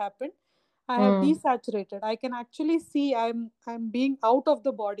know what happened. I have desaturated. I can actually see I'm being out of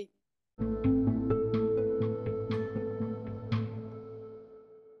the body.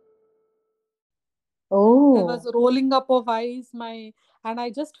 I was rolling up of eyes, and I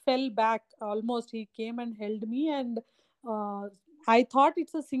just fell back almost. He came and held me, and I thought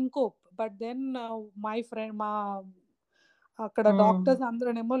it's a syncope, but then my friend akkada doctors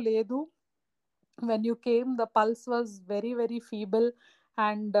andranemo ledu. When you came, the pulse was very very feeble,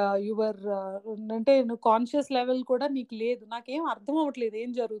 and your అంటే నువ్వు conscious level కూడా నీకు లేదు. నాకేం అర్థం అవ్వట్లేదు ఏం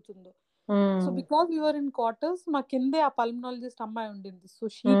జరుగుతుందో. So because your in quarters, మా కిందే ఆ పల్మనాలజిస్ట్ అమ్మాయి ఉండింది. So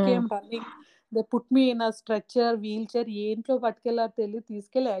she came running, they put me in a stretcher, wheel chair, ఏంట్లో పట్టుకెళ్ళారు తెలియదు,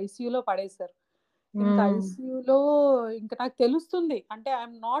 తీసుకెళ్ళి ఐసీయూలో పడేశారు. ఇంకా ఐసీయూలో ఇంకా నాకు తెలుస్తుంది, అంటే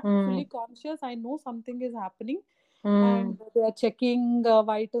I'm not fully conscious, I know something is happening. And they are checking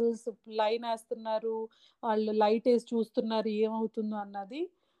vitals, line వేస్తున్నారు, వాళ్ళు లైట్ వేసి చూస్తున్నారు ఏమవుతుందో అన్నది.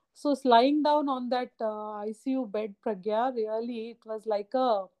 So స్లయింగ్ down on that ICU bed, Pragna, really it was like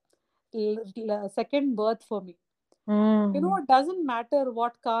a second birth for me. It doesn't matter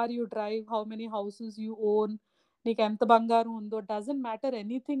what car you drive, how many houses you own, నీకు ఎంత బంగారం ఉందో, doesn't matter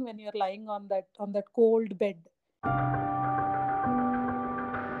anything when you're lying on that cold bed.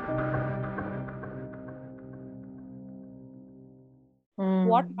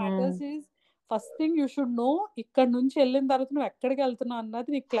 What matters is, first thing you should know, ఇక్కడ నుంచి వెళ్ళిన తర్వాత నువ్వు ఎక్కడికి వెళ్తున్నావు అన్నది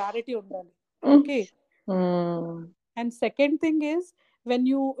నీకు క్లారిటీ ఉండాలి. Okay. And second thing is, when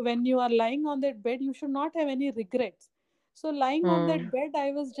you are lying on that bed, you should not have any regrets. So lying on that bed, I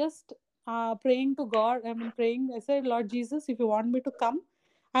was just praying to God. I said, Lord Jesus, if you want me to come,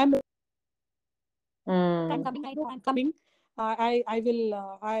 I'm coming. I know I'm coming. I will.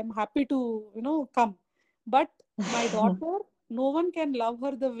 I am happy to come. But my daughter, no one can love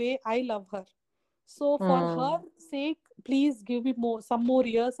her the way I love her. So for her Mm. sake, please give me some more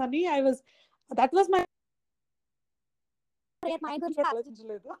years. Ani, that was my prayer. My గురించి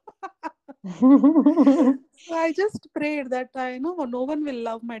ఆలోచించలేదు. So I just prayed that I know no one will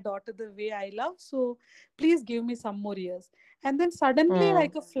love my daughter the way I love. So please give me some more years. And then suddenly, Mm.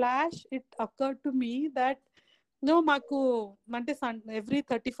 like a flash, it occurred to me that no, Maku, Monday, every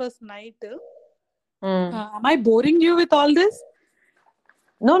 31st night. Mm. Am I boring you with all this?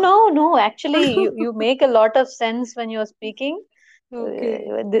 No, no, no. Actually, you make a lot of sense when you're speaking. Okay.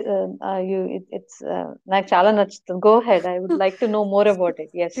 It's నాకు చాలా నచ్చుతుంది. Go ahead. I would like to know more about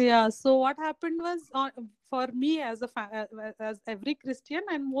it. Yes. Yeah, so what happened was for me as as every Christian,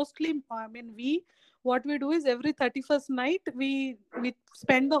 and mostly I mean what we do is every 31st night we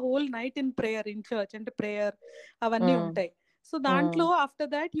spend the whole night in prayer in church and prayer avanni Mm. untai. So Mm. dantlo after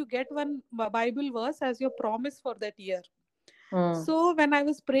that you get one Bible verse as your promise for that year. Mm. So when I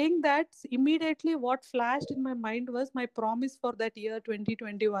was praying that, immediately what flashed in my mind was my promise for that year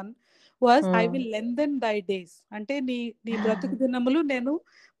 2021 was I Mm. will lengthen thy days. అంటే నీ బ్రతుకు దినములు నేను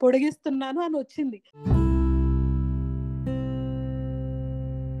పొడిగిస్తున్నాను అని వచ్చింది.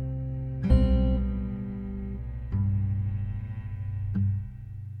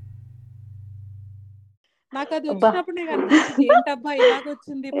 నాకు అది అబ్బా, వచ్చినప్పుడు నాకు అనిపించింది ఏంటబ్బా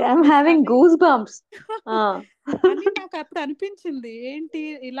ఇలాగొచ్చింది I'm ప్రామిస్ having అని. goosebumps. అని నాకు అప్పుడు అనిపించింది ఏంటి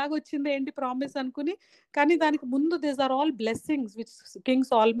ఇలాగొచ్చింది ఏంటి ప్రామిస్ అనుకుని. కానీ దానికి ముందు these are all blessings which king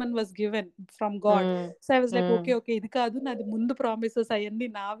salmon was given from God. Mm. So I was like Mm. Okay okay ఇది కాదు నాది ముందు ప్రామిసెస్ అవన్నీ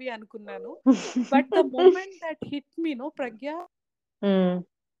నావి అనుకున్నాను. But the moment that hit me no Pragna, Mm.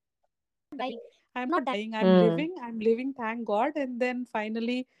 I'm not dying, Mm. I'm living, thank God. And then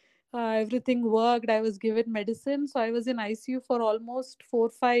finally everything worked. I was given medicine, so I was in ICU for almost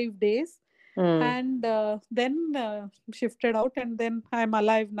 4-5 days. Mm. And then shifted out, and then I'm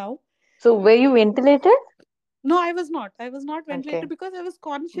alive now. So were you ventilated? No, I was not Okay. ventilated because I was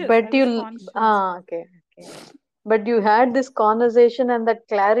conscious. But I was conscious. okay, okay. But you had this conversation and that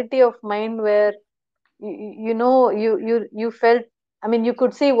clarity of mind where you know you felt, I mean, you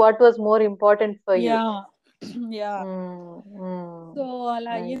could see what was more important for you. Yeah. Yeah. Mm. Mm. So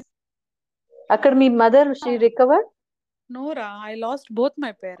ala Nice. అక్కడ మీ mother, she recovered? no ra, I lost both my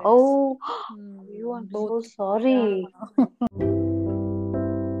parents. Oh, you, I'm so Both. sorry. Yeah.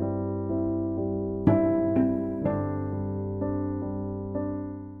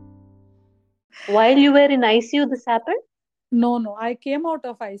 While you were in ICU, this happened? No, I came out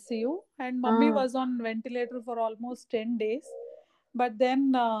of ICU and mummy Ah. was on ventilator for almost 10 days. But then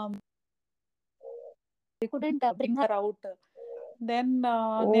they couldn't bring her out. Then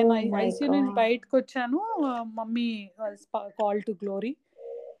నేను my ICU నుంచి God. బయటకు వచ్చాను. Mummy call to glory.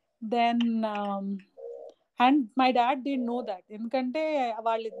 Then and my dad డి know that. ఎందుకంటే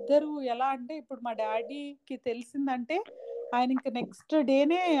వాళ్ళిద్దరూ ఎలా అంటే ఇప్పుడు మా డాడీకి తెలిసిందంటే ఆయన ఇంక నెక్స్ట్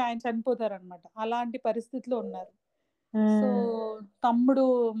డేనే ఆయన చనిపోతారనమాట. అలాంటి పరిస్థితిలో ఉన్నారు. సో తమ్ముడు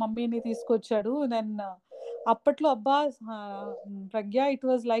మమ్మీని తీసుకొచ్చాడు. దెన్ అప్పట్లో అబ్బా ప్రజ్ఞ ఇట్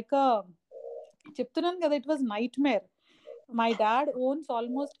వాజ్ లైక్ చెప్తున్నాను కదా, it was nightmare. My dad owns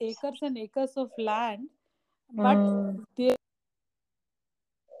almost acres and acres of land, but they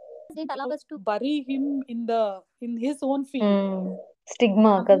didn't allow us to bury him in his own field.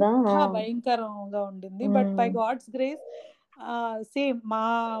 Stigma కదా. అంతా భయంకరంగా ఉండింది. But by God's grace same మా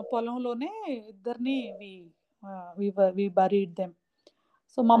పొలంలోనే ఇద్దరిని we buried them.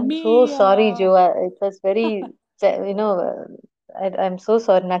 So mummy I'm so sorry, Jo. It was very, you know, I'm so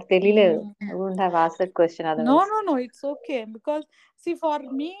sorry. నాకు తెలియలేదు. I wouldn't have asked that question otherwise. No, it's okay. Because see, for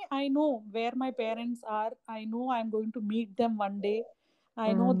me, I know where my parents are. I know I'm going to meet them one day.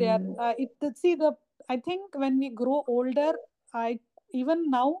 I know they are I think when we grow older, even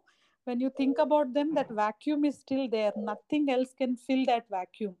now when you think about them, that vacuum is still there. Nothing else can fill that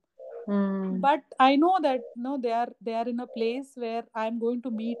vacuum. But I know that they are in a place where I'm going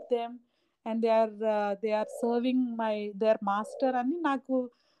to meet them, and they are serving their master అని నాకు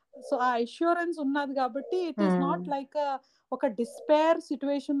so ఆ assurance ఉన్నది కాబట్టి it is not like ఒక despair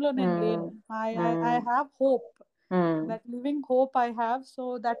situation లో నేను లేను. I have hope, that living hope I have. So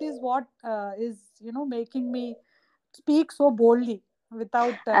that is what is making me speak so boldly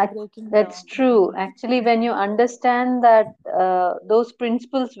without breaking That's down. true. Actually, when you understand that those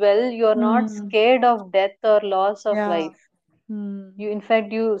principles well, you're not scared of death or loss of life. You, in fact,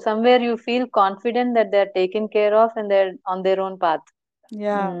 you somewhere you feel confident that they're taken care of and they're on their own path.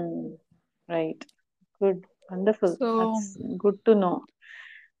 Yeah. Right. Good. Wonderful. So that's good to know.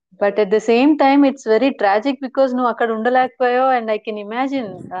 But at the same time, it's very tragic because no, akkada undalekpoyo, and I can imagine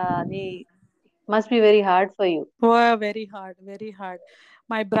నీ Must be very hard for you. Oh, very hard, very hard.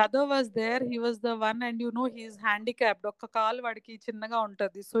 My brother was there. He was the one, and he's handicapped. ఒక్క కాలు వాడికి చిన్నగా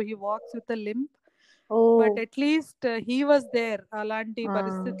ఉంటది. So he walks with a limp. But Oh. at least he was there. అలాంటి Ah.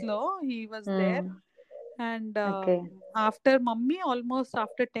 పరిస్థితిలో he was there. And Okay. after mummy, almost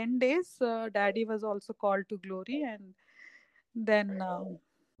after 10 days, daddy was also called to glory. And then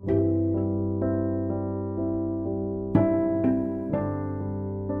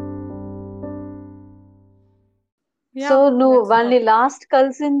So yeah, no, that's only what. last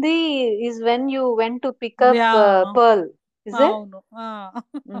kalsindi is when you went to pick up Yeah. Pearl, is it? అవును.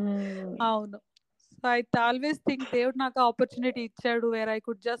 అవును. So I always think దేవుడు నాకు opportunity ఇచ్చాడు where I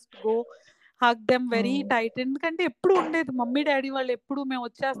could just go hug them very tight. ఎందుకంటే ఎప్పుడు ఉండేది mummy daddy వాళ్ళు, ఎప్పుడు మేము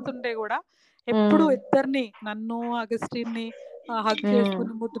వచ్చేస్తుంటే కూడా ఎప్పుడు ఇద్దరిని, నన్ను అగస్టిన్ని హగ్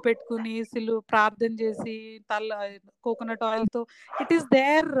చేసుకుని ముద్దు పెట్టుకుని ప్రార్థన చేసి కోకోనట్ ఆయిల్ తో, it is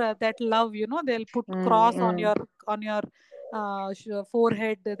there that love, they will put cross on your four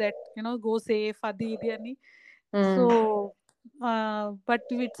head, that go safe, అది ఇది అని. సో బట్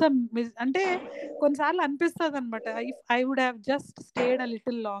ఇట్స్ అంటే కొన్నిసార్లు అనిపిస్తుంది అనమాట, if I would have just stayed a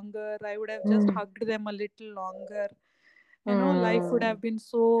little longer, I would have just hugged them a little longer, life would have been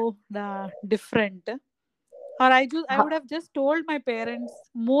so different. Or I would have just told my parents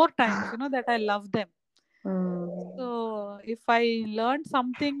more times, that I love them. So if I learned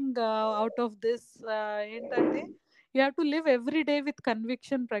something out of this, ఏంటంటే you have to live every day with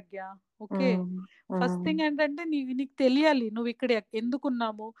conviction, Pragya. Okay. First thing ఏంటంటే నీకు తెలియాలి నువ్వు ఇక్కడ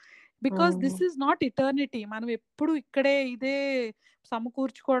ఎందుకున్నాము. Because this is not eternity. మనం ఎప్పుడు ఇక్కడే ఇదే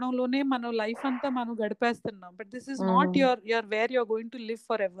సమకూర్చుకోవడంలోనే మన లైఫ్ అంతా మనం గడిపేస్తున్నాం. But this is not your where you are going to live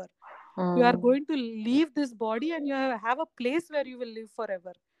for ever. You are going to leave this body and you have a place where you will live for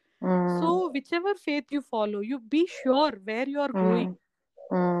ever. So which ever faith you follow, you be sure where you are going.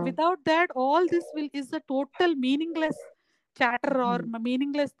 Without that, all this is a total meaningless chatter or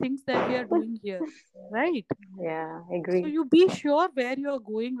meaningless things that we are doing here, right? Yeah, agree. So you be sure where you are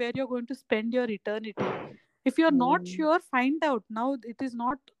going, where you are going to spend your eternity. If you are not sure, find out. Now it is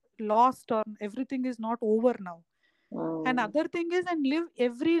not lost or everything is not over now. And other thing is, and live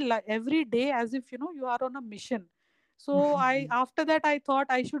every day as if you are on a mission. So after that I thought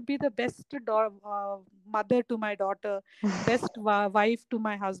I should be the best mother to my daughter, best wife to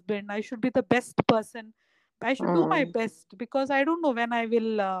my husband. I should be the best person. I should do my best, because I don't know when I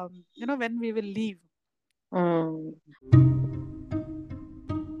will when we will leave.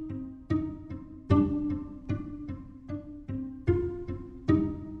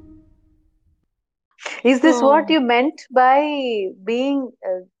 Is this what you meant by being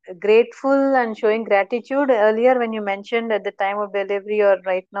grateful and showing gratitude earlier when you mentioned at the time of delivery, or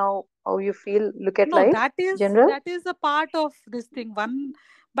right now how you feel, look at life? No, that is a part of this thing.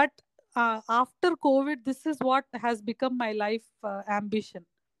 But after COVID, this is what has become my life ambition.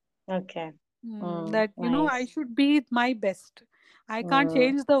 Okay. That nice. I should be my best. I can't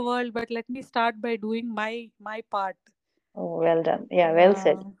change the world, but let me start by doing my part. Oh, well done. Yeah, well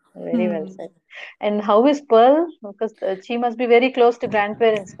said. Very well said. And how is Pearl? Because she must be very close to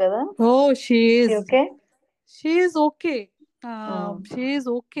grandparents, kada? Oh, she is. She okay? She is okay. She is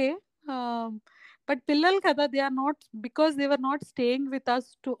okay. But pillal kada, they are not, because they were not staying with us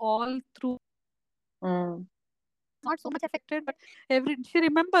to all through. Not so much affected, but she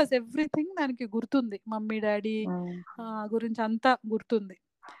remembers everything. దానికి గుర్తుంది, mummy daddy గురించి అంతా గుర్తుంది.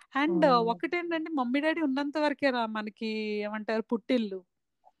 And ఒకటేంటంటే mummy daddy ఉన్నంత వరకే రా మనకి ఏమంటారు పుట్టిల్లు.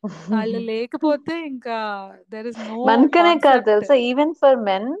 వాళ్ళు లేకపోతే ఇంకా there is no మనకనే కాదు concept. తెలుసా, ఈవెన్ ఫర్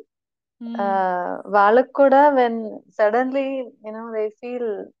మెన్ వాళ్ళకు కూడా when suddenly they feel,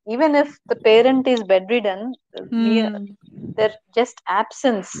 even if the parent is bedridden, their just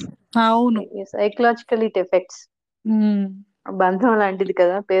absence, అవును, psychologically it affects. బంధం లాంటిది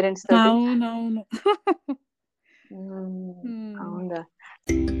కదా పేరెంట్స్ తోటి. అవునవును. అవునా.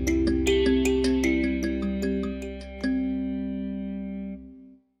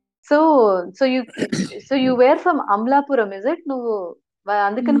 So you were from Amlapuram, is it? నువ్వు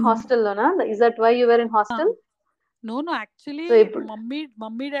అందుకని హాస్టల్లోనా? Is that why you were in hostel? No, actually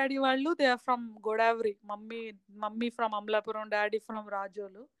mummy daddy వాళ్ళు they are from Godavari. Mummy from Amalapuram, daddy from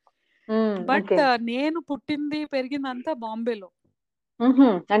Razole. But నేను పుట్టింది పెరిగిందంతా బాంబేలో.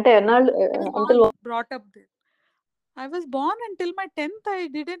 అంటే brought up there. I was born until my 10th. I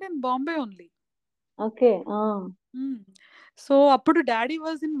did it in Bombay only. Okay. So అప్పుడు daddy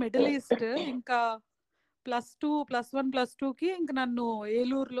was in Middle East. ఇంకా +2, +1, +2కి ఇంకా నన్ను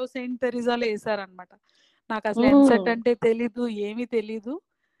ఏలూరులో సెయింట్ తెరిజాలో వేసారనమాట. నాకు అసలు ఎన్సెట్ అంటే తెలీదు, ఏమీ తెలీదు.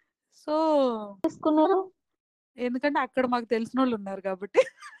 సో ఎందుకంటే అక్కడ మాకు తెలిసిన వాళ్ళు ఉన్నారు కాబట్టి.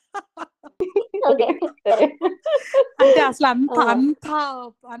 ఓకే సరే. అంటే అసలు అంత ఆ, అంత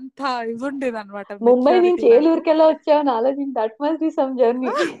అంత ఇది ఉండేది అనమాట, ముంబై మెచ్యూరిటీ నుంచి నాకు. ఏలూరుకి ఎలా వచ్చావు ఆలోచించి, that must be some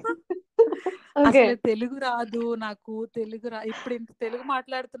journey. Okay. అసలే తెలుగు రాదు నాకు, ఇప్పుడు ఇంత తెలుగు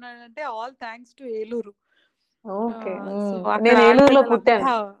మాట్లాడుతున్నానంటే all thanks to Eluru. Okay. So అక్కడ నేను ఏలూరులో పుట్టాను.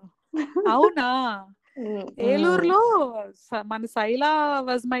 ఆడపిల్లలంతా. అవునా? ఉమ్, ఉమ్, ఏలూరులో మన Shaila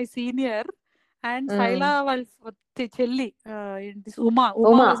was my senior, and ఉమ్. శైలా వాళ్ళ చెల్లి ఏంటి Uma Uma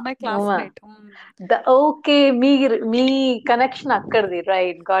Uma, was my Uma. Classmate. Okay, me connection అక్కడిది,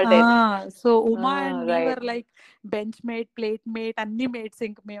 right, got it. So Uma and we write. Were like bench mate, plate mate, అన్ని మేట్స్.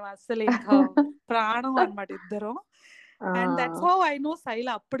 ఇంక మేము అస్సలు ఇంకా ప్రాణం అన్నమాట ఇద్దరం. And that's how I know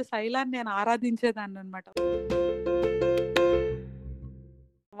Shaila. అప్పుడు శైలాని నేను ఆరాధించేదాన్ని అనమాట.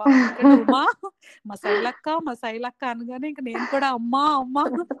 ఎందుకంటే ఉమా మా శైలక్క అనగానే ఇంక నేను కూడా అమ్మా అమ్మా.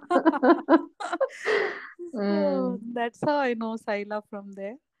 So that's how I know Shaila from they.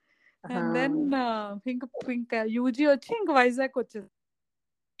 And then ఇంకా యూజీ వచ్చి ఇంక వైజాగ్ వచ్చేది.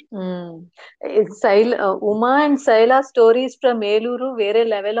 Uma and Shaila stories from Eluru వేరే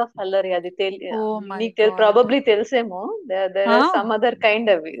లెవెల్ ఆఫ్ అల్లరి. అది ఓ మై నీకు God. Probably తెలిసేమో. There are some other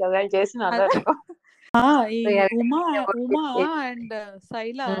kind అవి వాళ్ళు చేసిన అల్లరిలో. ఈ So, yeah, Uma about it. And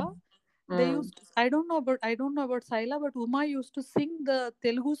Shaila, Mm, they mm. used to, I don't know about Saila, but Uma used to sing the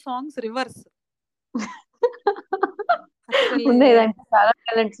Telugu songs reverse. అసలే ఉన్నాయి, దానికి చాలా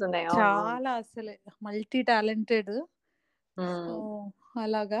talents ఉన్నాయి. చాలా అసలే మల్టీ టాలెంటెడ్. సో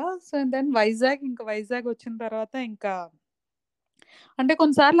అలాగా. సో దెన్ వైజాగ్ వచ్చిన తర్వాత ఇంకా అంటే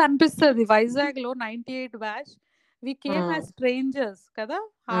కొన్నిసార్లు అనిపిస్తుంది వైజాగ్ లో 98 batch we came as strangers కదా,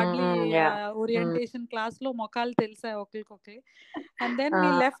 హార్డ్లీ ఓరియంటేషన్ క్లాస్ లో మొఖాలు తెలిసాయి ఒకరికొకరి. And then we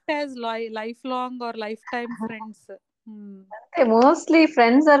left as life long are life time friends. Mostly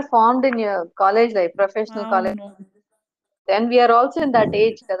friends are formed in your college life, professional college. Then we are also in that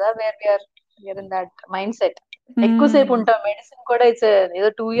age కదా, wear we are in that mind set. ఎక్కువసేపు ఉంటాం. Medicine కూడా it's ఏదో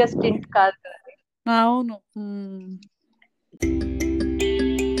 2 years stint కాదు కదా. అవును.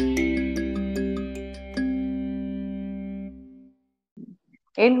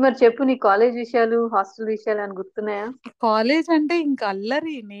 ఏంటి మరి చెప్పు, నీ కాలేజ్ విషయాలు, హాస్టల్ విషయాలు అని గుర్తున్నాయా? కాలేజ్ అంటే ఇంకా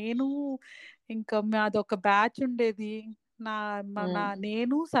అల్లరి. ఇంకా మాది ఒక బ్యాచ్ ఉండేది.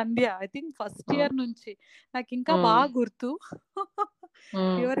 నేను Sandhya I think first year నుంచి నాకు ఇంకా బాగా గుర్తు.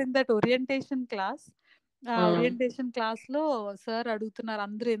 Your in that orientation class. Orientation class లో సార్ అడుగుతున్నారు,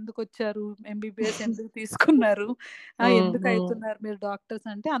 అందరూ ఎందుకు వచ్చారు, ఎంబీబీఎస్ ఎందుకు తీసుకున్నారు, ఎందుకు అవుతున్నారు మీరు డాక్టర్స్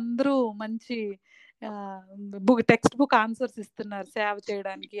అంటే అందరూ మంచి టెక్స్ట్ బుక్ ఆన్సర్స్ ఇస్తున్నారు, సేవ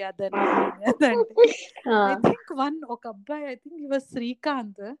చేయడానికి అదని అదంటే. ఐ థింక్ ఒక అబ్బాయి, ఐ థింక్ ఇవాళ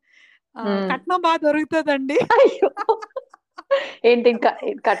శ్రీకాంత్, కట్నం బాగా దొరుకుతుందండి. ఏంటి ఇంకా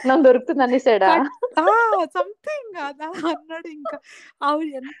కట్నం దొరుకుతుంది అనేసాడా? సంథింగ్ అదా అన్నాడు. ఇంకా అవి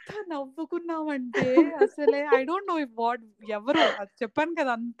ఎంత నవ్వుకున్నామంటే అసలే ఐ డోంట్ నో ఎవరు చెప్పాను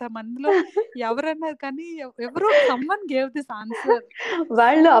కదా, అంత మందిలో ఎవరన్నారు కానీ ఎవరో సమ్వన్ గేవ్ దిస్ ఆన్సర్.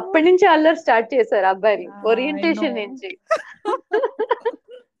 వాళ్ళు అప్పటి నుంచి అల్లరి స్టార్ట్ చేశారు అబ్బాయిలు, ఓరియంటేషన్ నుంచి.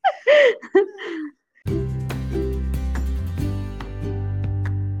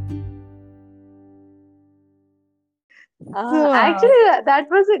 Actually,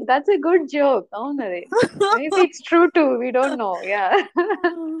 that's a good joke. అవునది. Maybe it's true too. We don't know. Yeah.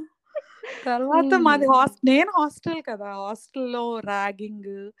 తర్వాత మాది నేను హాస్టల్ కదా, హాస్టల్లో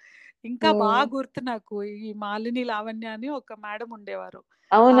ర్యాగింగ్ ఇంకా బాగా గుర్తు నాకు. ఈ మాలిని లావణ్య అని ఒక మేడం ఉండేవారు.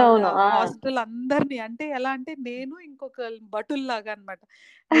 అవునవును. హాస్టల్ అందరినీ, అంటే ఎలా అంటే నేను ఇంకొక బటుల్లాగా అనమాట,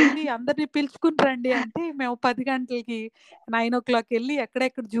 వెళ్ళి అందరినీ పిలుచుకుని రండి అంటే మేము 10 గంటలకి 9 o'clock వెళ్ళి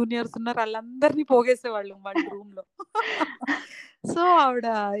ఎక్కడెక్కడ జూనియర్స్ ఉన్నారు వాళ్ళందరినీ పోగేసేవాళ్ళం వాళ్ళ రూమ్ లో. సో ఆవిడ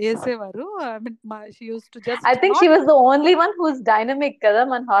వేసేవారు. I think she was the only one who's dynamic కదా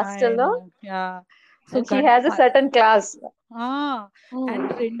మన హాస్టల్లో. So she has a certain class.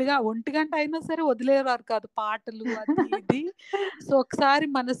 And 1 గంట అయినా సరే వదిలేవారు కాదు, పాటలు అది ఇది. సో ఒకసారి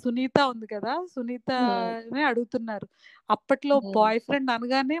మన సునీత ఉంది కదా, సునీతనే అడుగుతున్నారు. అప్పట్లో బాయ్ ఫ్రెండ్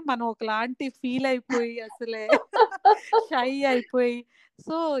అనగానే మనం ఒకలాంటి ఫీల్ అయిపోయి అసలే షై అయిపోయి,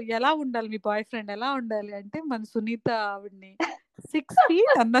 సో ఎలా ఉండాలి మీ బాయ్ ఫ్రెండ్, ఎలా ఉండాలి అంటే మన సునీత ఆవిడ్ని 6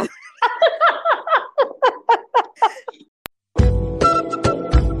 feet అన్నారు.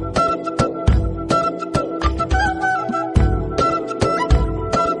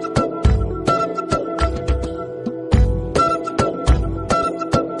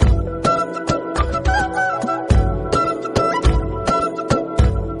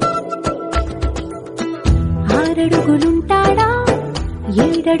 ఆరడుగులుంటాడా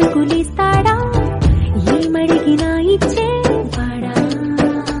 7 అడుగులిస్తాడా ఏమడిగినా ఇచ్చేవాడా.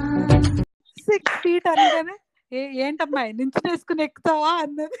 6 feet అనగానే ఏంటమ్మాయి నుంచి వేసుకుని ఎక్కుతావా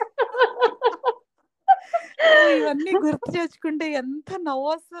అన్నది. సో ఇవన్నీ గుర్తు తెచ్చుకుంటే ఎంత నవ్వు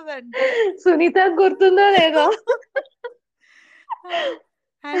వస్తుందంటే సునీత గుర్తుందో లేదో.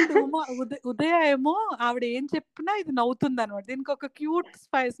 అండ్ ఉదయ ఏమో ఆవిడ ఏం చెప్పినా ఇది నవ్వుతుంది అనమాట. దీనికి ఒక క్యూట్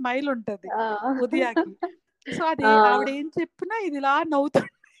స్మైల్ ఉంటది ఉదయాకి. సో అది ఆవిడ ఏం చెప్పినా ఇది ఇలా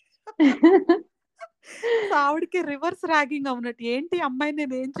నవ్వుతుంది. సో ఆవిడకి రివర్స్ ర్యాగింగ్ అవునట్టు, ఏంటి అమ్మాయి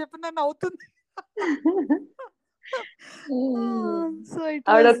నేను ఏం చెప్పినా నవ్వుతుంది. సో ఇట్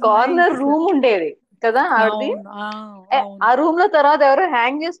ఆవిడ వాస్ కార్నర్ రూమ్ ఉండేది కదా ఆవిడది. ఆ రూమ్ లో తర్వాత ఎవరో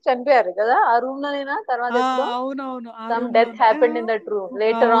హ్యాంగ్ చేసి చనిపోయారు కదా ఆ రూమ్ లోనేనా తర్వాత ఎప్పుడో అవునవును some death happened in that room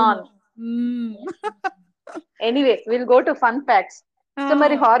later on. Anyway, we'll go to fun facts. So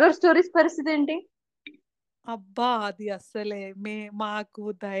మరి హారర్ స్టోరీస్ పరిస్థితి ఏంటి? అబ్బా అది అస్సలే మాకు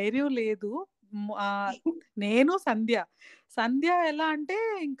ధైర్యం లేదు. నేను సంధ్య ఎలా అంటే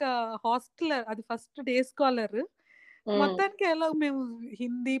ఇంకా హాస్టల్, అది ఫస్ట్ డే స్కాలర్. మొత్తానికి ఎలా మేము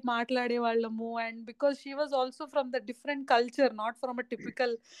హిందీ మాట్లాడే వాళ్ళము. And because she was also from the different culture, not from a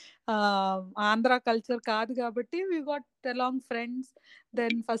typical Andhra culture కాదు కాబట్టి we got along friends.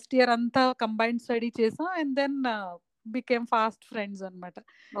 Then first year అంతా కంబైన్డ్ స్టడీ చేసాం and then became fast friends అనమాట.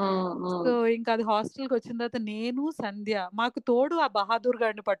 సో ఇంకా అది హాస్టల్కి వచ్చిన తర్వాత నేను సంధ్య, మాకు తోడు ఆ బహాదూర్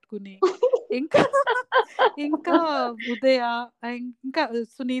గాడిని పట్టుకుని, ఇంకా ఇంకా ఉదయ, ఇంకా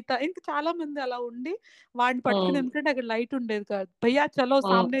సునీత, ఇంకా చాలా మంది అలా ఉండి వాడిని పట్టుకుని, ఎందుకంటే అక్కడ లైట్ ఉండేది కాదు. భయ్యా చలో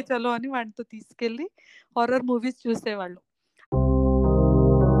సామ్నే చలో అని వాడితో తీసుకెళ్లి హారర్ మూవీస్ చూసేవాళ్ళు.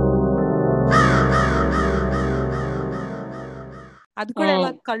 అది కూడా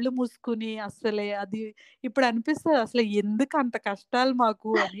ఇలా కళ్ళు మూసుకుని అసలే అది ఇప్పుడు అనిపిస్తుంది అసలు ఎందుకు అంత కష్టాలు మాకు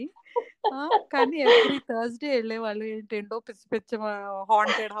అని. కానీ ఎవ్రీ థర్స్డే వెళ్ళేవాళ్ళు, ఏంటేంటో పిచ్చి పిచ్చి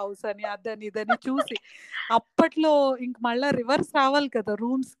హాంటెడ్ హౌస్ అని అదని ఇదని చూసి. అప్పట్లో ఇంక మళ్ళా రివర్స్ రావాలి కదా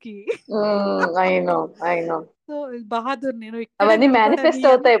రూమ్స్ కి. సో బహాదూర్ నేను అవన్నీ మేనిఫెస్ట్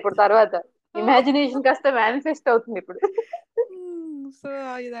అవుతాయి ఇప్పుడు తర్వాత, ఇమాజినేషన్ కాస్త మేనిఫెస్ట్ అవుతుంది ఇప్పుడు. So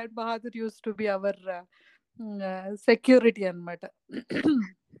that Bahadur use to be our security అన్నమాట.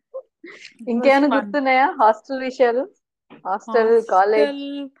 ఇంకేమైనా గుర్తున్నాయా హాస్టల్ విషయాలు?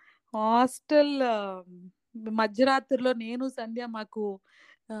 హాస్టల్ మధ్యరాత్రిలో నేను సంధ్య మాకు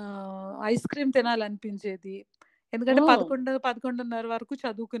ఐస్ క్రీమ్ తినాలనిపించేది, ఎందుకంటే 11-11:30 వరకు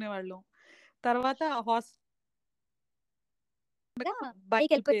చదువుకునే వాళ్ళం. తర్వాత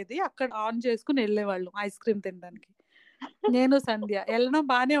బైక్ వెళ్ళిపోయేది, అక్కడ ఆన్ చేసుకుని వెళ్ళేవాళ్ళం ఐస్ క్రీమ్ తినడానికి. నేను సంధ్య వెళ్ళడం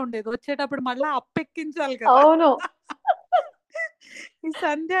బానే ఉండేది, వచ్చేటప్పుడు మళ్ళీ అప్పెక్కించాలి కదా. ఈ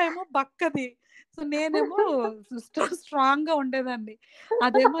సంధ్య ఏమో బక్కది, సో నేనేమో స్ట్రాంగ్ గా ఉండేదాన్ని,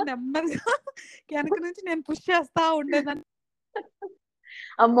 అదేమో నెమ్మదిగా వెనక నుంచి నేను పుష్ చేస్తా ఉండేదాన్ని.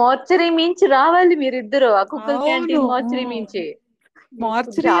 ఆ మార్చరీ మించి రావాలి మీరిద్దరు, ఆ కుక్కల్ క్యాంటీన్ మార్చరీ మించి.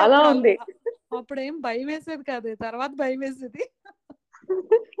 మార్చరీ అప్పుడు ఏం భయం వేసేది కాదు, తర్వాత భయం వేసేది.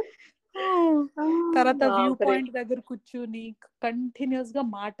 తర్వాత వ్యూ పాయింట్ దగ్గర కూర్చుని కంటిన్యూస్ గా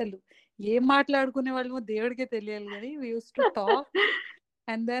మాటలు, ఏం మాట్లాడుకునే వాళ్ళమో దేవుడికే తెలియాలి కానీ we use to talk.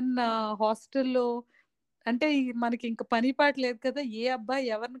 And then హాస్టల్లో అంటే మనకి ఇంకా పని పాట లేదు కదా, ఏ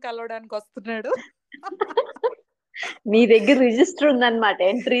అబ్బాయి ఎవరిని కలవడానికి వస్తున్నాడు, మీ దగ్గర రిజిస్టర్ ఉందన్నమాట,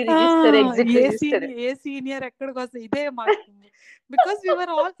 ఎంట్రీ రిజిస్టర్, ఎగ్జిట్ రిజిస్టర్. ఏ సీనియర్ ఎక్కడికి వస్తుంది ఇదే మాకు. Because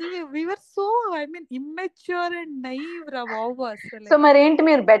we were so immature and naive రా బాబు అసలు. సో మరి ఏంటి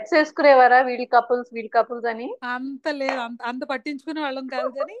మీరు బెట్స్ వేసుకునేవారా, వీళ్ళ కపుల్స్ అని? అంత లేదు, అంత పట్టించుకునే వాళ్ళం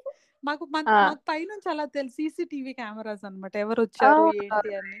కాదు కానీ మాకు పైనుంచి అలా తెలుసు, సీసీటీవీ కెమెరాస్ అన్నమాట, ఎవరు వచ్చారు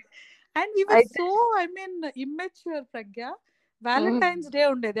ఏంటి అని. And we were so immature Pragna. Valentine's Day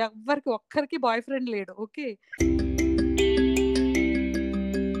ఉండేది, ఒక్కరికి బాయ్ ఫ్రెండ్ లేడు. ఓకే,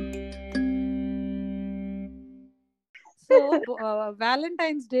 సో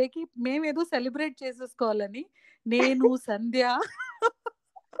వ్యాలంటైన్స్ డే కి మేమేదో సెలబ్రేట్ చేసేసుకోవాలని నేను సంధ్య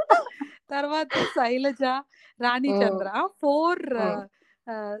తర్వాత శైలజ, రాణి చంద్ర, 4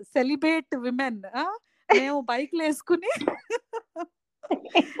 సెలిబ్రేట్ విమెన్ మేము బైక్లు వేసుకుని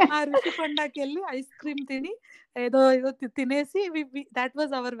ఆ ఋషికొండకి వెళ్ళి ఐస్ క్రీమ్ తిని ఏదో తినేసి, that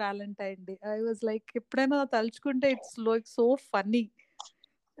was our Valentine day. I was like, ఎప్పుడైనా తలుచుకుంటే ఇట్స్ లైక్ సో ఫన్నీ.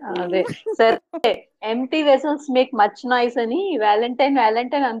 అదే సరే, empty vessels make much noise అని వ్యాలంటైన్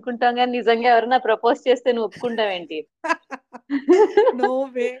అనుకుంటాం కానీ నిజంగా ఎవరైనా ప్రపోజ్ చేస్తే నువ్వు ఒప్పుకుంటావేంటి? No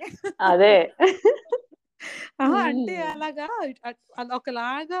way. అదే అంటే అలాగా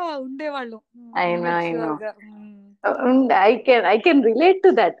ఒకలాగా ఉండేవాళ్ళం. I can relate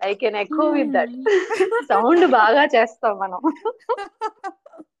to that. I can echo with that. Sound బాగా చేస్తాం మనం.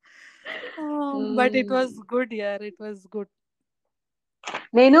 But it was good, yeah, it was good.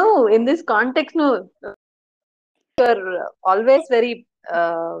 నేను in this context you are always very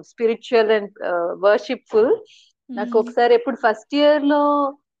spiritual and worshipful. నాకు ఒకసారి ఎప్పుడు ఫస్ట్ ఇయర్ లో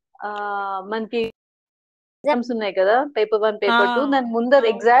మనకి exams ఉన్నాయి కదా, పేపర్ 1 పేపర్ 2. దాని ముందర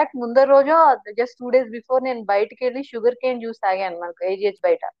అవును. ఎగ్జాక్ట్ ముందర రోజు జస్ట్ 2 days బిఫోర్ నేను బయటకి వెళ్ళి షుగర్ కేన్ జ్యూస్ తాగాను మనకు ఏజిహెచ్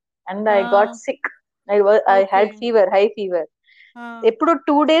బయట. And I got sick. I had fever, high fever. ఎప్పుడు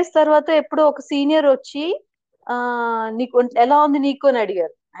 2 days తర్వాత ఎప్పుడు ఒక సీనియర్ వచ్చి నీకు ఎలా ఉంది నీకు అని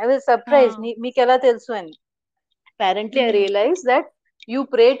అడిగారు. ఐ వాజ్ సర్ప్రైజ్, మీకు ఎలా తెలుసు అని. Apparently I realise that you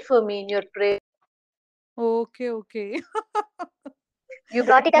prayed for me in your prayer. Okay okay. You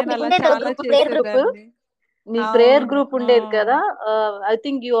brought it up. నేను అలా నీకుండేది చాలా గ్రూప్, ప్రేయర్ గ్రూప్, చేసేదాన్ని. నీ ప్రేయర్ అవును. గ్రూప్ ఉండేది కదా. I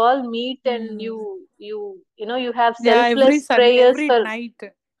think you all meet and you have every selfless Sunday, prayers every for. Night.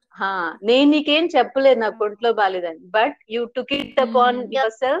 నేను నీకేం చెప్పలేదు నాకు ఒంట్లో బాగాలేదని, but you took it upon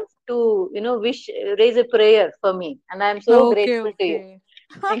your self to wish, raise a prayer for me, and I'm so okay grateful to okay. You.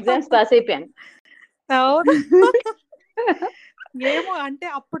 Exams pass అయిపోయాను. అవును. ఏమో అంటే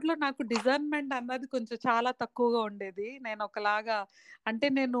అప్పట్లో నాకు డిజర్న్మెంట్ అన్నది కొంచెం చాలా తక్కువగా ఉండేది. నేను ఒకలాగా అంటే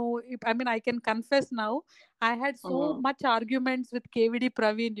నేను I mean I can confess now, I had so much arguments with KVD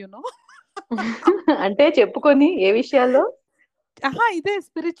Praveen అంటే చెప్పుకొని ఏ విషయాల్లో? ఇదే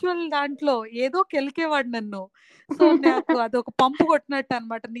స్పిరిచువల్ దాంట్లో ఏదో కెలికేవాడు నన్ను. సో నాకు అదొక పంపు కొట్టినట్టు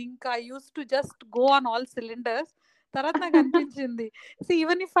అనమాట. ఇంకా I use to just go on all cylinders. తర్వాత నాకు అనిపించింది,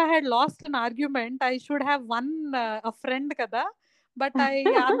 even if I had lost an argument I should have won a friend కదా. బట్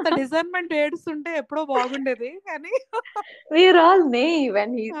అంత డిజర్న్మెంట్ ఏడుస్తుంటే ఎప్పుడో బాగుండేది కానీ. We're all naive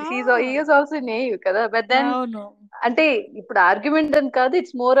and he is also naive కదా. బట్ దెన్ అవును. అంటే ఇప్పుడు ఆర్గ్యుమెంట్ అని కాదు,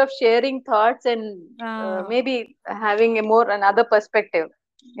 it's more of sharing thoughts and maybe having a more another perspective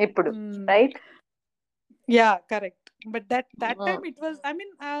ఇప్పుడు, right? Yeah correct. But that time it was I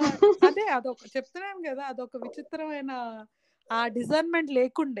mean అదే అదొక చెప్తున్నాను కదా, అదొక విచిత్రమైన ఆ డిజర్న్మెంట్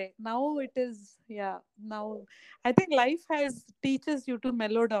లేకుండే. Now it is now I think life has teachers you to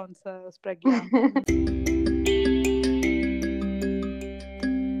mellow down Pragna.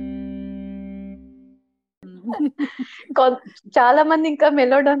 చాలా మంది ఇంకా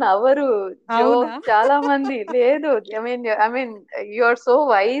మెలోడౌన్ అవ్వరు. చాలా మంది లేదు. I mean you are so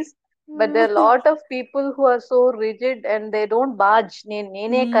wise, but there lot of people who are so rigid and they don't budge.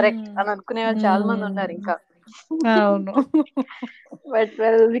 నేనే correct అని అనుకునే వాళ్ళు చాలా మంది ఉన్నారు ఇంకా. అవును. But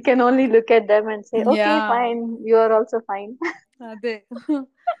well we can only look at them and say okay fine, you are also fine.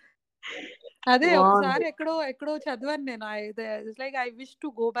 అదే ఒకసారి ఎక్కడో చదివాను నేను, like I wish to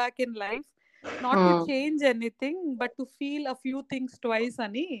go back in life, not to change anything but to feel a few things twice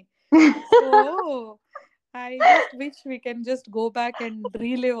అని. So I just wish we can just go back and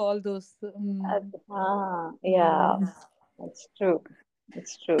relive all those. Yeah, that's true.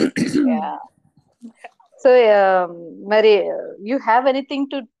 It's true. Yeah. So, Mary, you have anything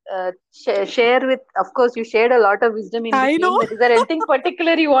to share with? Of course, you shared a lot of wisdom in between. I know. But is there anything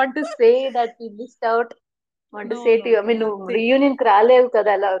particular you want to say that we missed out? Want to say to you? I mean, reunion రాలేవు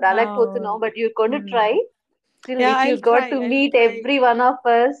కదా, రాలేకపోతున్నావు, but you're going to try. Still, if you got to meet every one of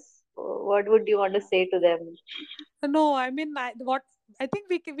us, what would you want to say to them? No, I mean, I think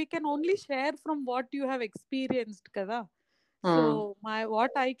we can only share from what you have experienced, kada. So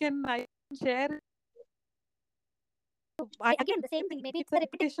what I can share, again the same thing, maybe it's a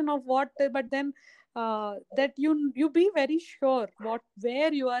repetition of what, but then that you be very sure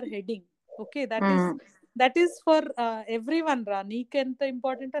where you are heading. Okay, that is for everyone ra. Neekenta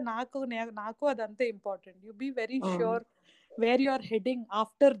important, naaku adante important. You be very sure where you are heading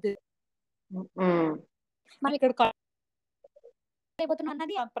after this. మనం ఇక్కడ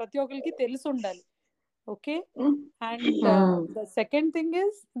అయిపోతున్నది ప్రతి ఒక్కరికి తెలిసి ఉండాలి. Okay, and the second thing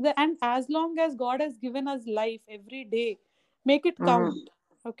is and as long as God has given us life every day, make it count.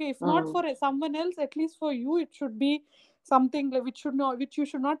 Okay, if not for someone else, at least for you it should be something which you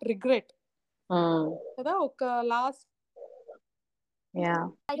should not regret. కదా, ఒక last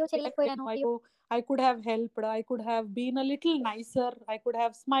అయ్యో చేయలేకపోయాను, I could have helped, I could have been a little nicer, I could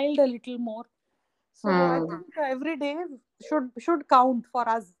have smiled a little more. So I think every day should count for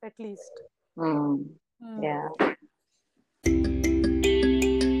us at least. Yeah.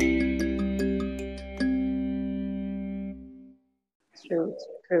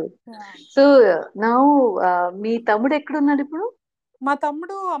 True. So now మీ తమ్ముడు ఎక్కడున్నాడు ఇప్పుడు? మా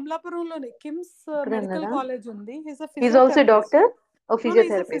తమ్ముడు అమలాపురంలోనే KIMS medical college ఉంది. He's also a doctor? Oh,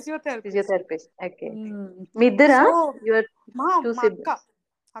 physiotherapist. Okay. మీ ఇద్దరా? మా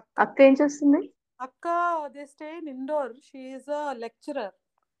అక్క ఏం చేస్తుంది? అక్క they stay in Indore. She is a lecturer,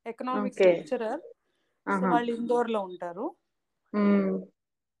 economics lecturer. So వాళ్ళు ఇండోర్ లో ఉంటారు.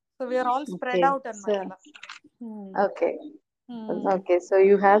 So we are all spread out అన్నమాట. Okay, so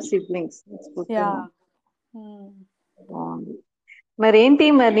you have siblings. That's good to know. మరి ఏంటి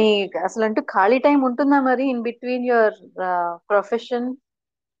మరి అసలు అంటూ ఖాళీ టైం ఉంటుందా మరి in between your profession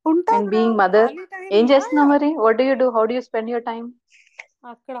and ఉంటాదిరా being mother? ఖాళీ టైం. ఏం యా చేస్తున్నావు మరి? What do you do? How do you spend your time?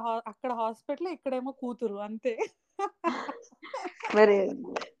 అక్కడ హాస్పిటల్, ఇక్కడేమో కూతురు అంతే. మరి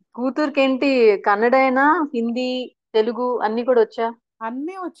కూతురుకేంటి కన్నడైనా, హిందీ, తెలుగు అన్ని కూడా వచ్చా?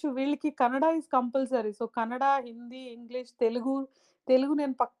 అన్నీ వచ్చు వీళ్ళకి. Kannada is compulsory. So Kannada, Hindi, English, Telugu. Telugu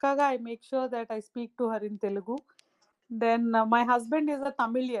నేను పక్కాగా I make sure that I speak to her in Telugu. Then my husband is a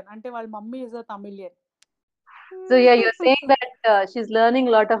Tamilian, అంటే వాళ్ళ mummy is a Tamilian. So yeah, you're saying that she's learning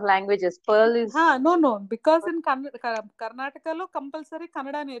a lot of languages. Pearl is no because in కర్ణాటకలో compulsory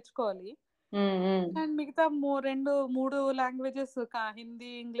Kannada నేర్చుకోవాలి. mm-hmm. And మిగతా 3 languages,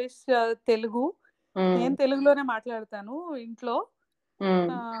 Hindi, English, Telugu. నేను తెలుగులోనే మాట్లాడతాను ఇంట్లో.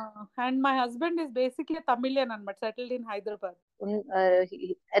 And my husband is basically Tamilian అనమాట, settled in Hyderabad.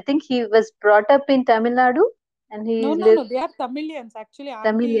 I think he was brought up in Tamil Nadu and he No, lives they are Tamilians actually.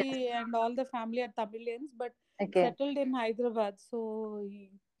 Tamilian. Auntie and all the family are Tamilians, but Okay. settled in Hyderabad. So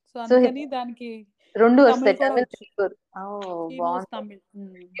So అందుకని దానికి రెండు తమిళ్ వస్తాయి, కూడా తమిళ్, వచ్చు. Telugu. He knows బాగుంది. Tamil.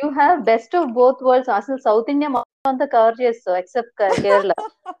 You have best of both worlds. అసలు south India మొత్తం అంతా కవర్ చేస్తావు ఎక్సెప్ట్ కేరళ.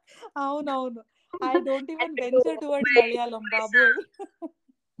 అవునవును. I don't even And venture towards Mumbai, Malayalam, Orissa, బాబోయ్.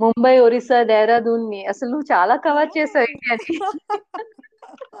 ముంబై, ఒరిస్సా, దేహ్రాదూన్ ని అసలు నువ్వు చాలా కవర్ చేసావు ఇండియాని.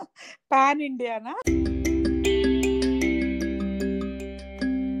 Pan Indiana?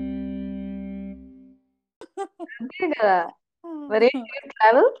 అంతే కదా. మరి do you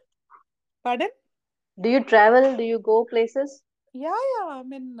travel? Pardon? Do you travel? Do you go places? Yeah. I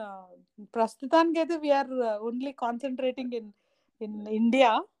mean, ప్రస్తుతానికి అయితే we are only concentrating in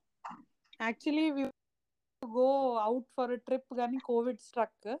India. Actually, we go out for a trip, కానీ COVID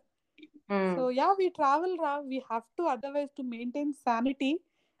struck. So yeah, we travel, we have to, otherwise to maintain sanity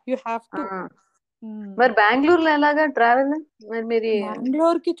you have to. మరి బెంగళూరులో ఎలాగా travel? మరి మీరు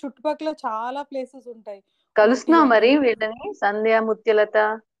బెంగళూరుకి చుట్టుపక్కల చాలా ప్లేసెస్ ఉంటాయి. కలుస్తున్నావు మరి వీళ్ళని, సంధ్య, ముత్యలత?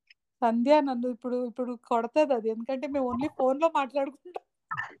 సంధ్య నన్ను ఇప్పుడు కొడతది అది, ఎందుకంటే మేము ఓన్లీ ఫోన్ లో మాట్లాడుకుంటాం.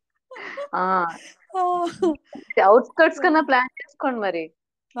 అవుట్స్కట్స్ కన్నా ప్లాన్ చేసుకోండి మరి.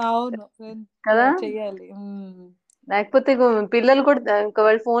 అవును, కదా, చెయ్యాలి. లేకపోతే పిల్లలు కూడా ఇంకా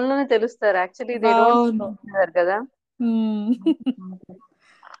వాళ్ళ ఫోన్ లోనే తెలుస్తారు. యాక్చువల్లీ దే డోంట్ కదా.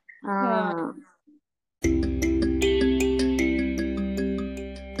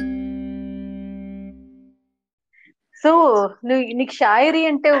 సో నీకు షాయరీ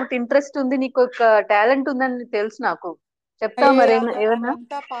అంటే ఒకటి ఇంట్రెస్ట్ ఉంది, నీకు ఒక టాలెంట్ ఉందని తెలుసు నాకు. చెప్తావు మరి ఏమన్నా?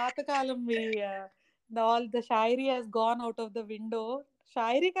 అంతా పాతకాలం. All the shayari has gone out of the window.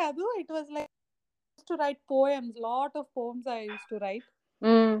 Shayari కాదు, it was like to write poems, lot of poems I used to write.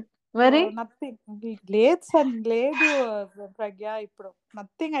 మరి nothing లేదు ప్రజ్ఞ ఇప్పుడు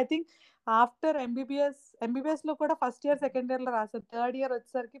nothing. I think after MBBS లో కూడా ఫస్ట్ ఇయర్ సెకండ్ ఇయర్ లో రాసాను. Third year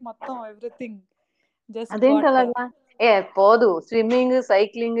వచ్చేసరికి మొత్తం ఎవ్రీథింగ్ జస్ట్ అదేంటి అలాగా? పోదు. స్విమ్మింగ్,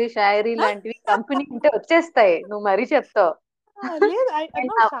 సైక్లింగ్, షాయరీ లాంటివి కంపెనీ ఉంటే వచ్చేస్తాయి. నువ్వు మరీ చెప్తావు. లేదు,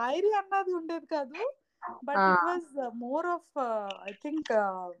 షాయరీ అన్నది ఉండేది కాదు. But it was more of I think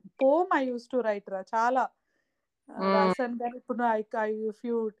పోమ్ I use to right రా. చాలా రాసాను, కానీ ఇప్పుడు ఇఫ్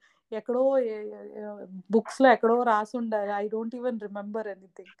యూ ఎక్కడో బుక్స్ లో ఎక్కడో రాసి ఉండాలి. I don't even remember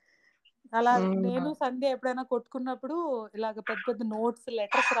anything. అలా నేను సంధ్య ఎప్పుడైనా కొట్టుకున్నప్పుడు ఇలాగ పెద్ద పెద్ద నోట్స్,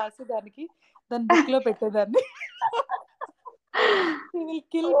 లెటర్స్ రాసి దాని బుక్ లో పెట్టేదాన్ని. He will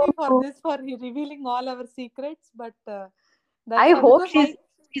kill me for this, for revealing all our secrets, but I hope she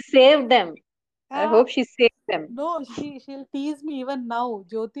saved them. I hope she saved them. No, she'll tease me even now.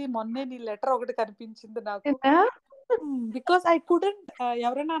 Jyothi, మొన్నే నీ letter ఒకటి కనిపించింది నాకు. Because I couldn't,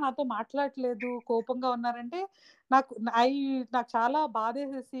 ఎవరైనా నాతో మాట్లాడలేదు, కోపంగా ఉన్నారంటే నాకు చాలా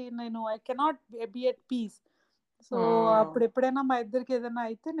బాధేసేసి నేను I cannot be at peace. So అప్పుడు ఎప్పుడైనా మా ఇద్దరికి ఏదైనా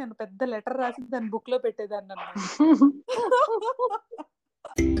అయితే నేను పెద్ద లెటర్ రాసి దాన్ని బుక్ లో పెట్టేదాన్ని అన్నమాట.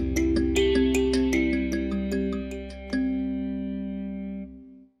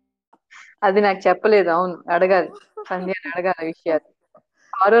 అది నాకు చెప్పలేదు. అవును, అడగాలి, సంధ్యని అడగాలి విషయాలు.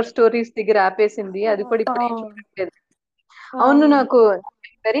 హారర్ స్టోరీస్ దగ్గర ఆపేసింది, అది కూడా ఇప్పుడు ఏం చూడట్లేదు. అవును, నాకు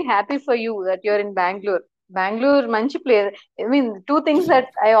very happy for you that your in Bengaluru. Bengaluru మంచి place. I mean 2 things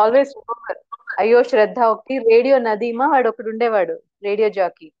that I always remember. అయ్యో శ్రద్ధ ఒకటి, రేడియో నదీమా వాడు ఒకడు ఉండేవాడు, రేడియో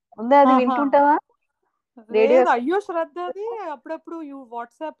జాకీ. ఉందా అది? వింటుంటావా రేడియో? అయ్యో శ్రద్ధది అప్పుడప్పుడు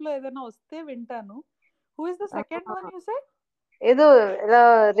వాట్సాప్ లో ఏదైనా వస్తే వింటాను. Who is the second one you said? ఏదో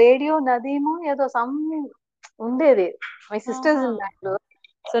రేడియో నదీమో ఏదో సమ్ ఉండేది. My sisters in Bengaluru,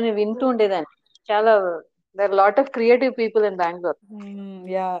 so నేను వింటూ ఉండేదాన్ని. చాలా there are a lot of creative people in Bangalore.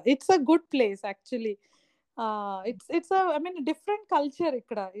 Yeah, it's a good place actually. It's a, I mean, a different culture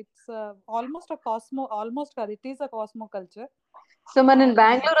ikkada. It's almost కాదు, it is a cosmo culture. So man in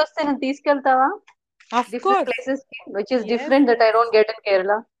Bangalore వస్తే నన్ను తీసుకెళ్తావా? Of course. Places which is different that I don't get in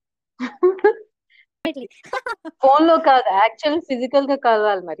Kerala. Phone లో కాదు, actual physical గా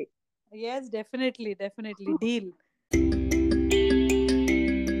కలవాలి మరి. Yes, definitely, definitely. Deal.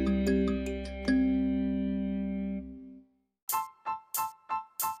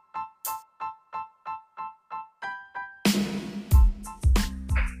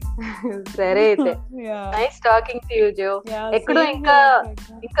 సరే అయితే, Yeah. Nice talking to you Jo. Yeah, ఎక్కడో same ఇంకా here,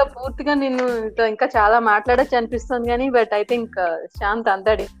 Pragya. ఇంకా పూర్తిగా నిన్ను ఇంకా చాలా మాట్లాడచ్చు అనిపిస్తుంది కానీ, బట్ ఐ థింక్ శాంత్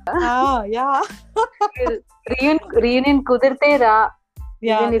అంతడి Yeah. రీయూనియన్ కుదిరితే రా.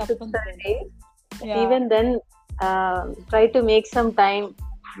 Yeah, Even if it's తప్పనిసరి. Sunday, Yeah. even then try to make some time.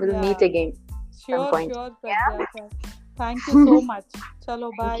 We'll Yeah. meet again some Sure, point. sure, Pragya. Sure. Thank you so much. Chalo,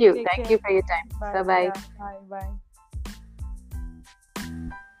 bye. Thank you. Take Thank care. you for your time. Bye. Bye bye. Yeah, bye. Bye.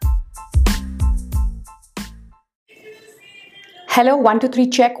 Hello, 1 2 3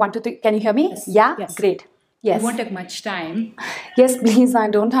 check, 1 2 3. Can you hear me? Yes. Yeah, Yes. great. Yes. It won't take much time. Yes, please. I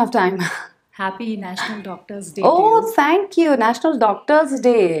don't have time. Happy National Doctors Day to Oh, you. thank you. National Doctors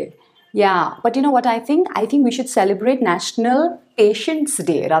Day. Yeah, but you know what I think? I think we should celebrate National Patients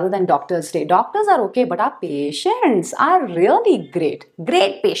Day rather than Doctors Day. Doctors are okay, but our patients are really great.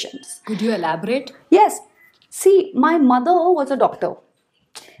 Great patients. Could you elaborate? Yes. See, my mother was a doctor.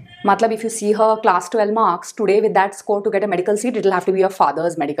 Matlab, if you see her class 12 marks, today with that score to get a medical seat, it'll have to be your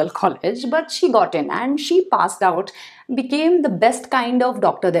father's medical college. But she got in and she passed out, became the best kind of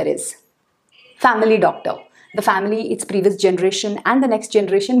doctor there is. Family doctor. The family, its previous generation and the next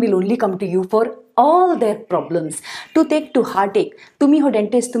generation will only come to you for all their problems. Toothache to heartache. Tumi ho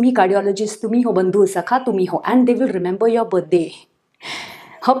dentist, tumi cardiologist, tumi ho bandhu sakha, tumi ho. And they will remember your birthday.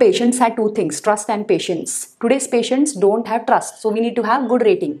 Her patients had two things, trust and patience. Today's patients don't have trust, so we need to have good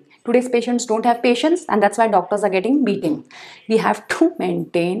rating. Today's patients don't have patience, and that's why doctors are getting beaten. We have to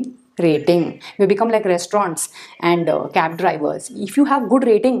maintain rating. We become like restaurants and cab drivers. If you have good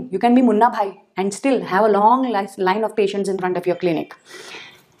rating, you can be Munna Bhai and still have a long line of patients in front of your clinic.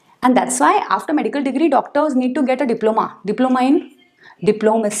 And that's why after medical degree, doctors need to get a diploma. Diploma in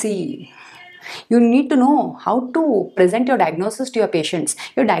diplomacy. You need to know how to present your diagnosis to your patients.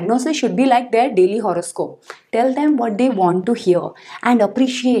 Your diagnosis should be like their daily horoscope. Tell them what they want to hear and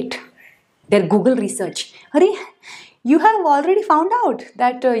appreciate their Google research. Hurry, you have already found out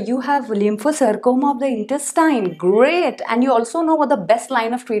that you have lymphosarcoma of the intestine. Great. And you also know what the best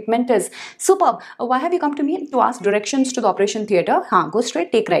line of treatment is. Superb. Why have you come to me? To ask directions to the operation theatre? Go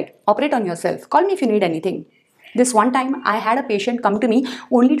straight, take right. Operate on yourself. Call me if you need anything. This one time, I had a patient come to me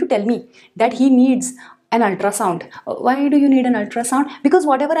only to tell me that he needs an ultrasound. Why do you need an ultrasound? Because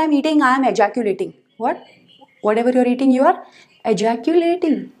whatever I'm eating, I am ejaculating. What? Whatever you're eating, you are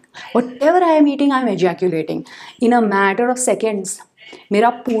ejaculating. Whatever I am eating, I am ejaculating. In a matter of seconds,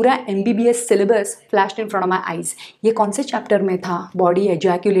 मेरा पूरा MBBS syllabus flashed in front of my eyes. ये कौन से chapter में था? Body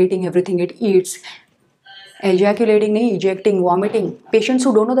ejaculating everything it eats. Ejaculating, nahi, ejecting, vomiting. Patients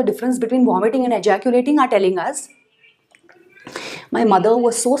who don't know the difference between vomiting and ejaculating are telling us. My mother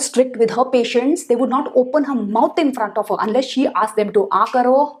was so strict with her patients, they would not open her mouth in front of her unless she asked them to.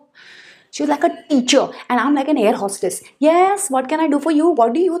 Karo. She was like a teacher and I'm like an air hostess. Yes, what can I do for you?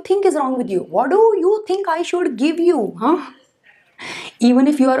 What do you think is wrong with you? What do you think I should give you? Even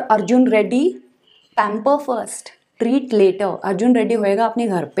if you are Arjun Reddy, pamper first, treat later. Arjun Reddy होएगा अपने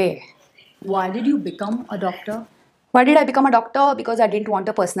घर पे. Why did you become a doctor? Why did I become a doctor? Because I didn't want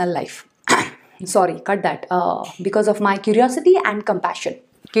a personal life. Sorry, cut that. Because of my curiosity and compassion.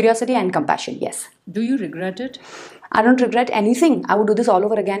 Curiosity and compassion, yes. Do you regret it? I don't regret anything. I would do this all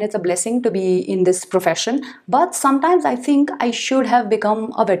over again. It's a blessing to be in this profession. But sometimes I think I should have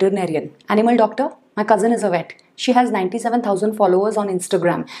become a veterinarian. Animal doctor. My cousin is a vet. She has 97,000 followers on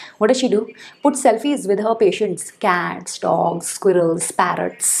Instagram. What does she do? Put selfies with her patients. Cats, dogs, squirrels,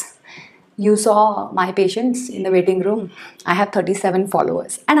 parrots. You saw my patients in the waiting room. I have 37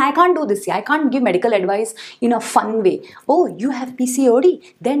 followers. And I can't do this. I can't give medical advice in a fun way. Oh, you have PCOD?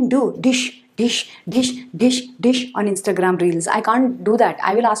 Then do dish on Instagram reels. I can't do that.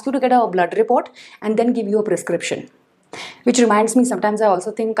 I will ask you to get a blood report and then give you a prescription. Which reminds me, sometimes I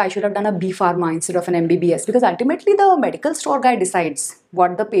also think I should have done a B Pharma instead of an MBBS because ultimately the medical store guy decides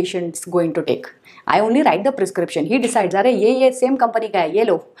what the patient's going to take. I only write the prescription. He decides, अरे ये same company का है, ये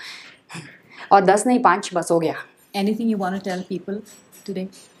लो. और 10 नहीं 5 बस हो गया. Anything you want to tell people today?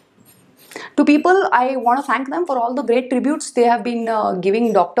 To people, I want to thank them for all the great tributes they have been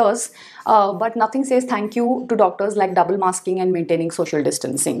giving doctors. But nothing says thank you to doctors like double masking and maintaining social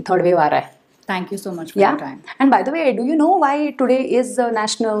distancing. Third wave आ रहा है. Thank you so much for your time. And by the way, do you know why today is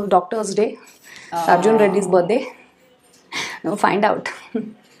National Doctors Day? Arjun Reddy's birthday? No, find out.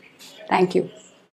 Thank you.